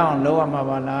တွေရအောင်လုပ်ရမှာ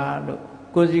ပါလားလို့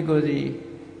ကိုစီ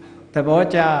သဘော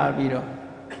ကျပြီးတော့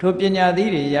ထိုပညာတိ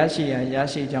တွေရရှိ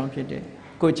ကြောင်းဖြစ်တယ်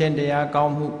ကိုချင်းတရားကော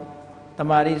င်းမှုတ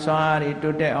မာရီစွမ်းအားတွေ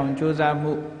တိုးတက်အောင်ကြိုးစား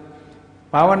မှု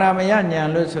ဘာဝနာမယဉာဏ်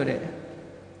လို့ဆိုတဲ့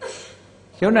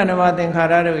ယုံနာနမသင်္ခါ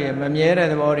ရတို့ရဲ့မမြဲတဲ့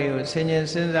သဘောတွေကိုဆင်ခြင်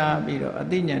စဉ်းစားပြီးတော့အ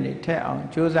သိဉာဏ်တွေထက်အောင်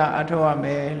ကြိုးစားအားထုတ်ရမ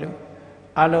ယ်လို့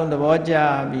အလုံးသဘောကျ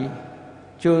ပြီး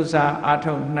ကြိုးစားအား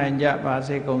ထုတ်နိုင်ကြပါ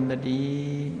စေကုန်သတ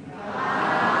ည်း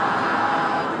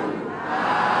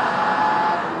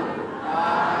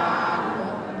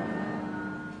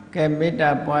ကဲမေတ္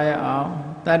တာပွားရအောင်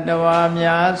တတ္တဝါ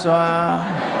များစွာ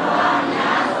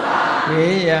ဝေ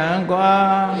ယံကွာ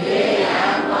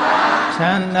ချ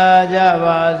မ်းသာကြ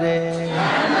ပါစေ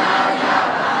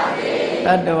တ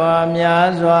တ္တဝါများ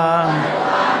စွာ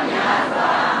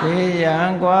ဝ ဘေးရ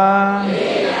န်ကွာ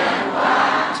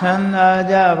ချမ်းသာ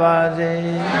ကြပါစေ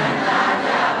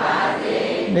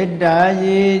မေတ္တာ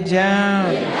ရေချမ်း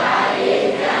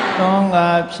သွန်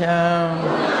ကားဖြံ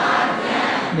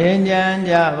ငြိမ်းချမ်း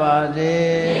ကြပါစေ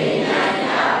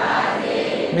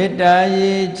မေတ္တာ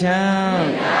ရေချမ်း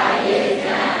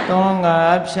သွန်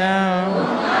ကားဖြံ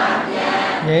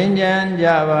ငြိမ်းချမ်းကြ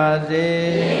ပါစေ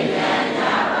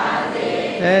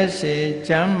သက်ရှိ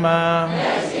ချမ်းသာ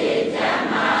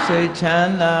စိတ်ချ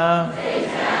မ်းသာ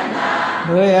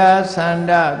တို့ရဆန္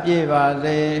ဒပြည့်ပါ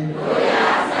စေ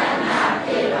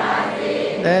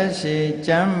သက်ရှိ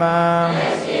ချမ်းသာ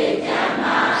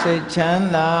စိတ်ချမ်း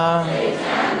သာ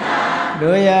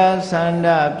တို့ရဆန္ဒ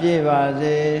ပြည့်ပါ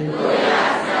စေ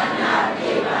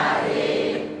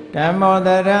ဓမ္မောတ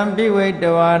ရံပိဝိတ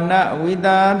ဝါနဝိ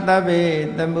သာသဗ္ဗေ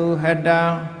သမှုဟတံ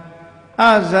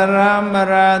အဇရမ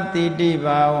ရတိတိ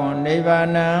ဘာဝံနိဗ္ဗာ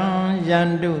နံယ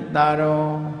န္တုတာရော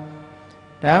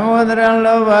ဓမ္မောတရံ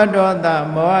လောဘဒေါသ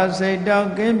မောဟစိတ်တော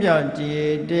ကင်းပြောင်းကြည်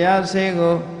တရားစေ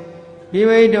ကိုပိ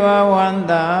ဝိတဝါဝန္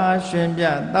တာရှင်ပြ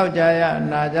တောက်ကြရ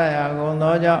နာကြရကုန်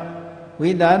သောကြောင့်ဝိ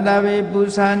သာသဗ္ဗေပူ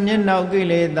ဇာညစ်နောက်ကိ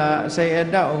လေသာအစိတ်အ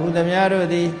တောက်ဟုသမျှတို့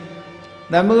သည်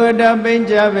သမုဒ္ဒပိဉ္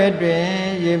စဘဲတွင်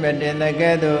ရေမတင်တဲ့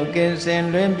ကဲ့သို့ကင်းစင်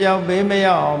လွင်ပြောင်းဘေးမ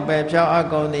ရောက်အောင်ပဲဖြောင်းအပ်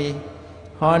ကုန်သည်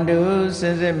ဟွန်တုစ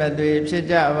င်စစ်မသွေဖြစ်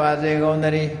ကြပါစေကုန်သ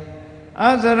တည်း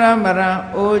အစရမရံ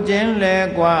အိုခြင်းလဲ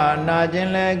ကွာနာခြ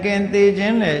င်းလဲကင်းသေးခြ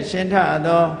င်းလဲရှင်းထ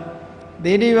သော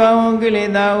တိတိဘဝကိလေ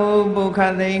သာဟုပုခ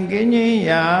သိင်ကင်းခြင်း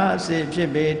ရာစိဖြစ်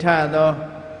ပေထသော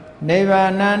နိဗ္ဗာ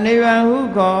န်နိဗ္ဗာန်ဟု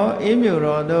ခေါ်ဤမြို့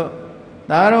တော်သို့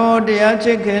သာရောတရားချ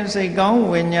စ်ခင်စိတ်ကောင်း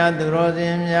ဝိညာသူတော်စ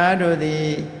င်များတို့သည်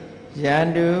ယန္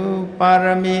တုပါရ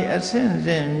မီအဆင့်ဆ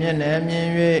င့်မြင့်နေမြင်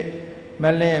၍မ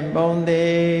လင့်ပုံ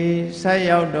သေးဆက်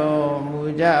ရောက်တော်မူ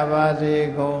ကြပါစေ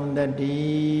ကုန်သတ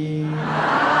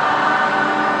ည်း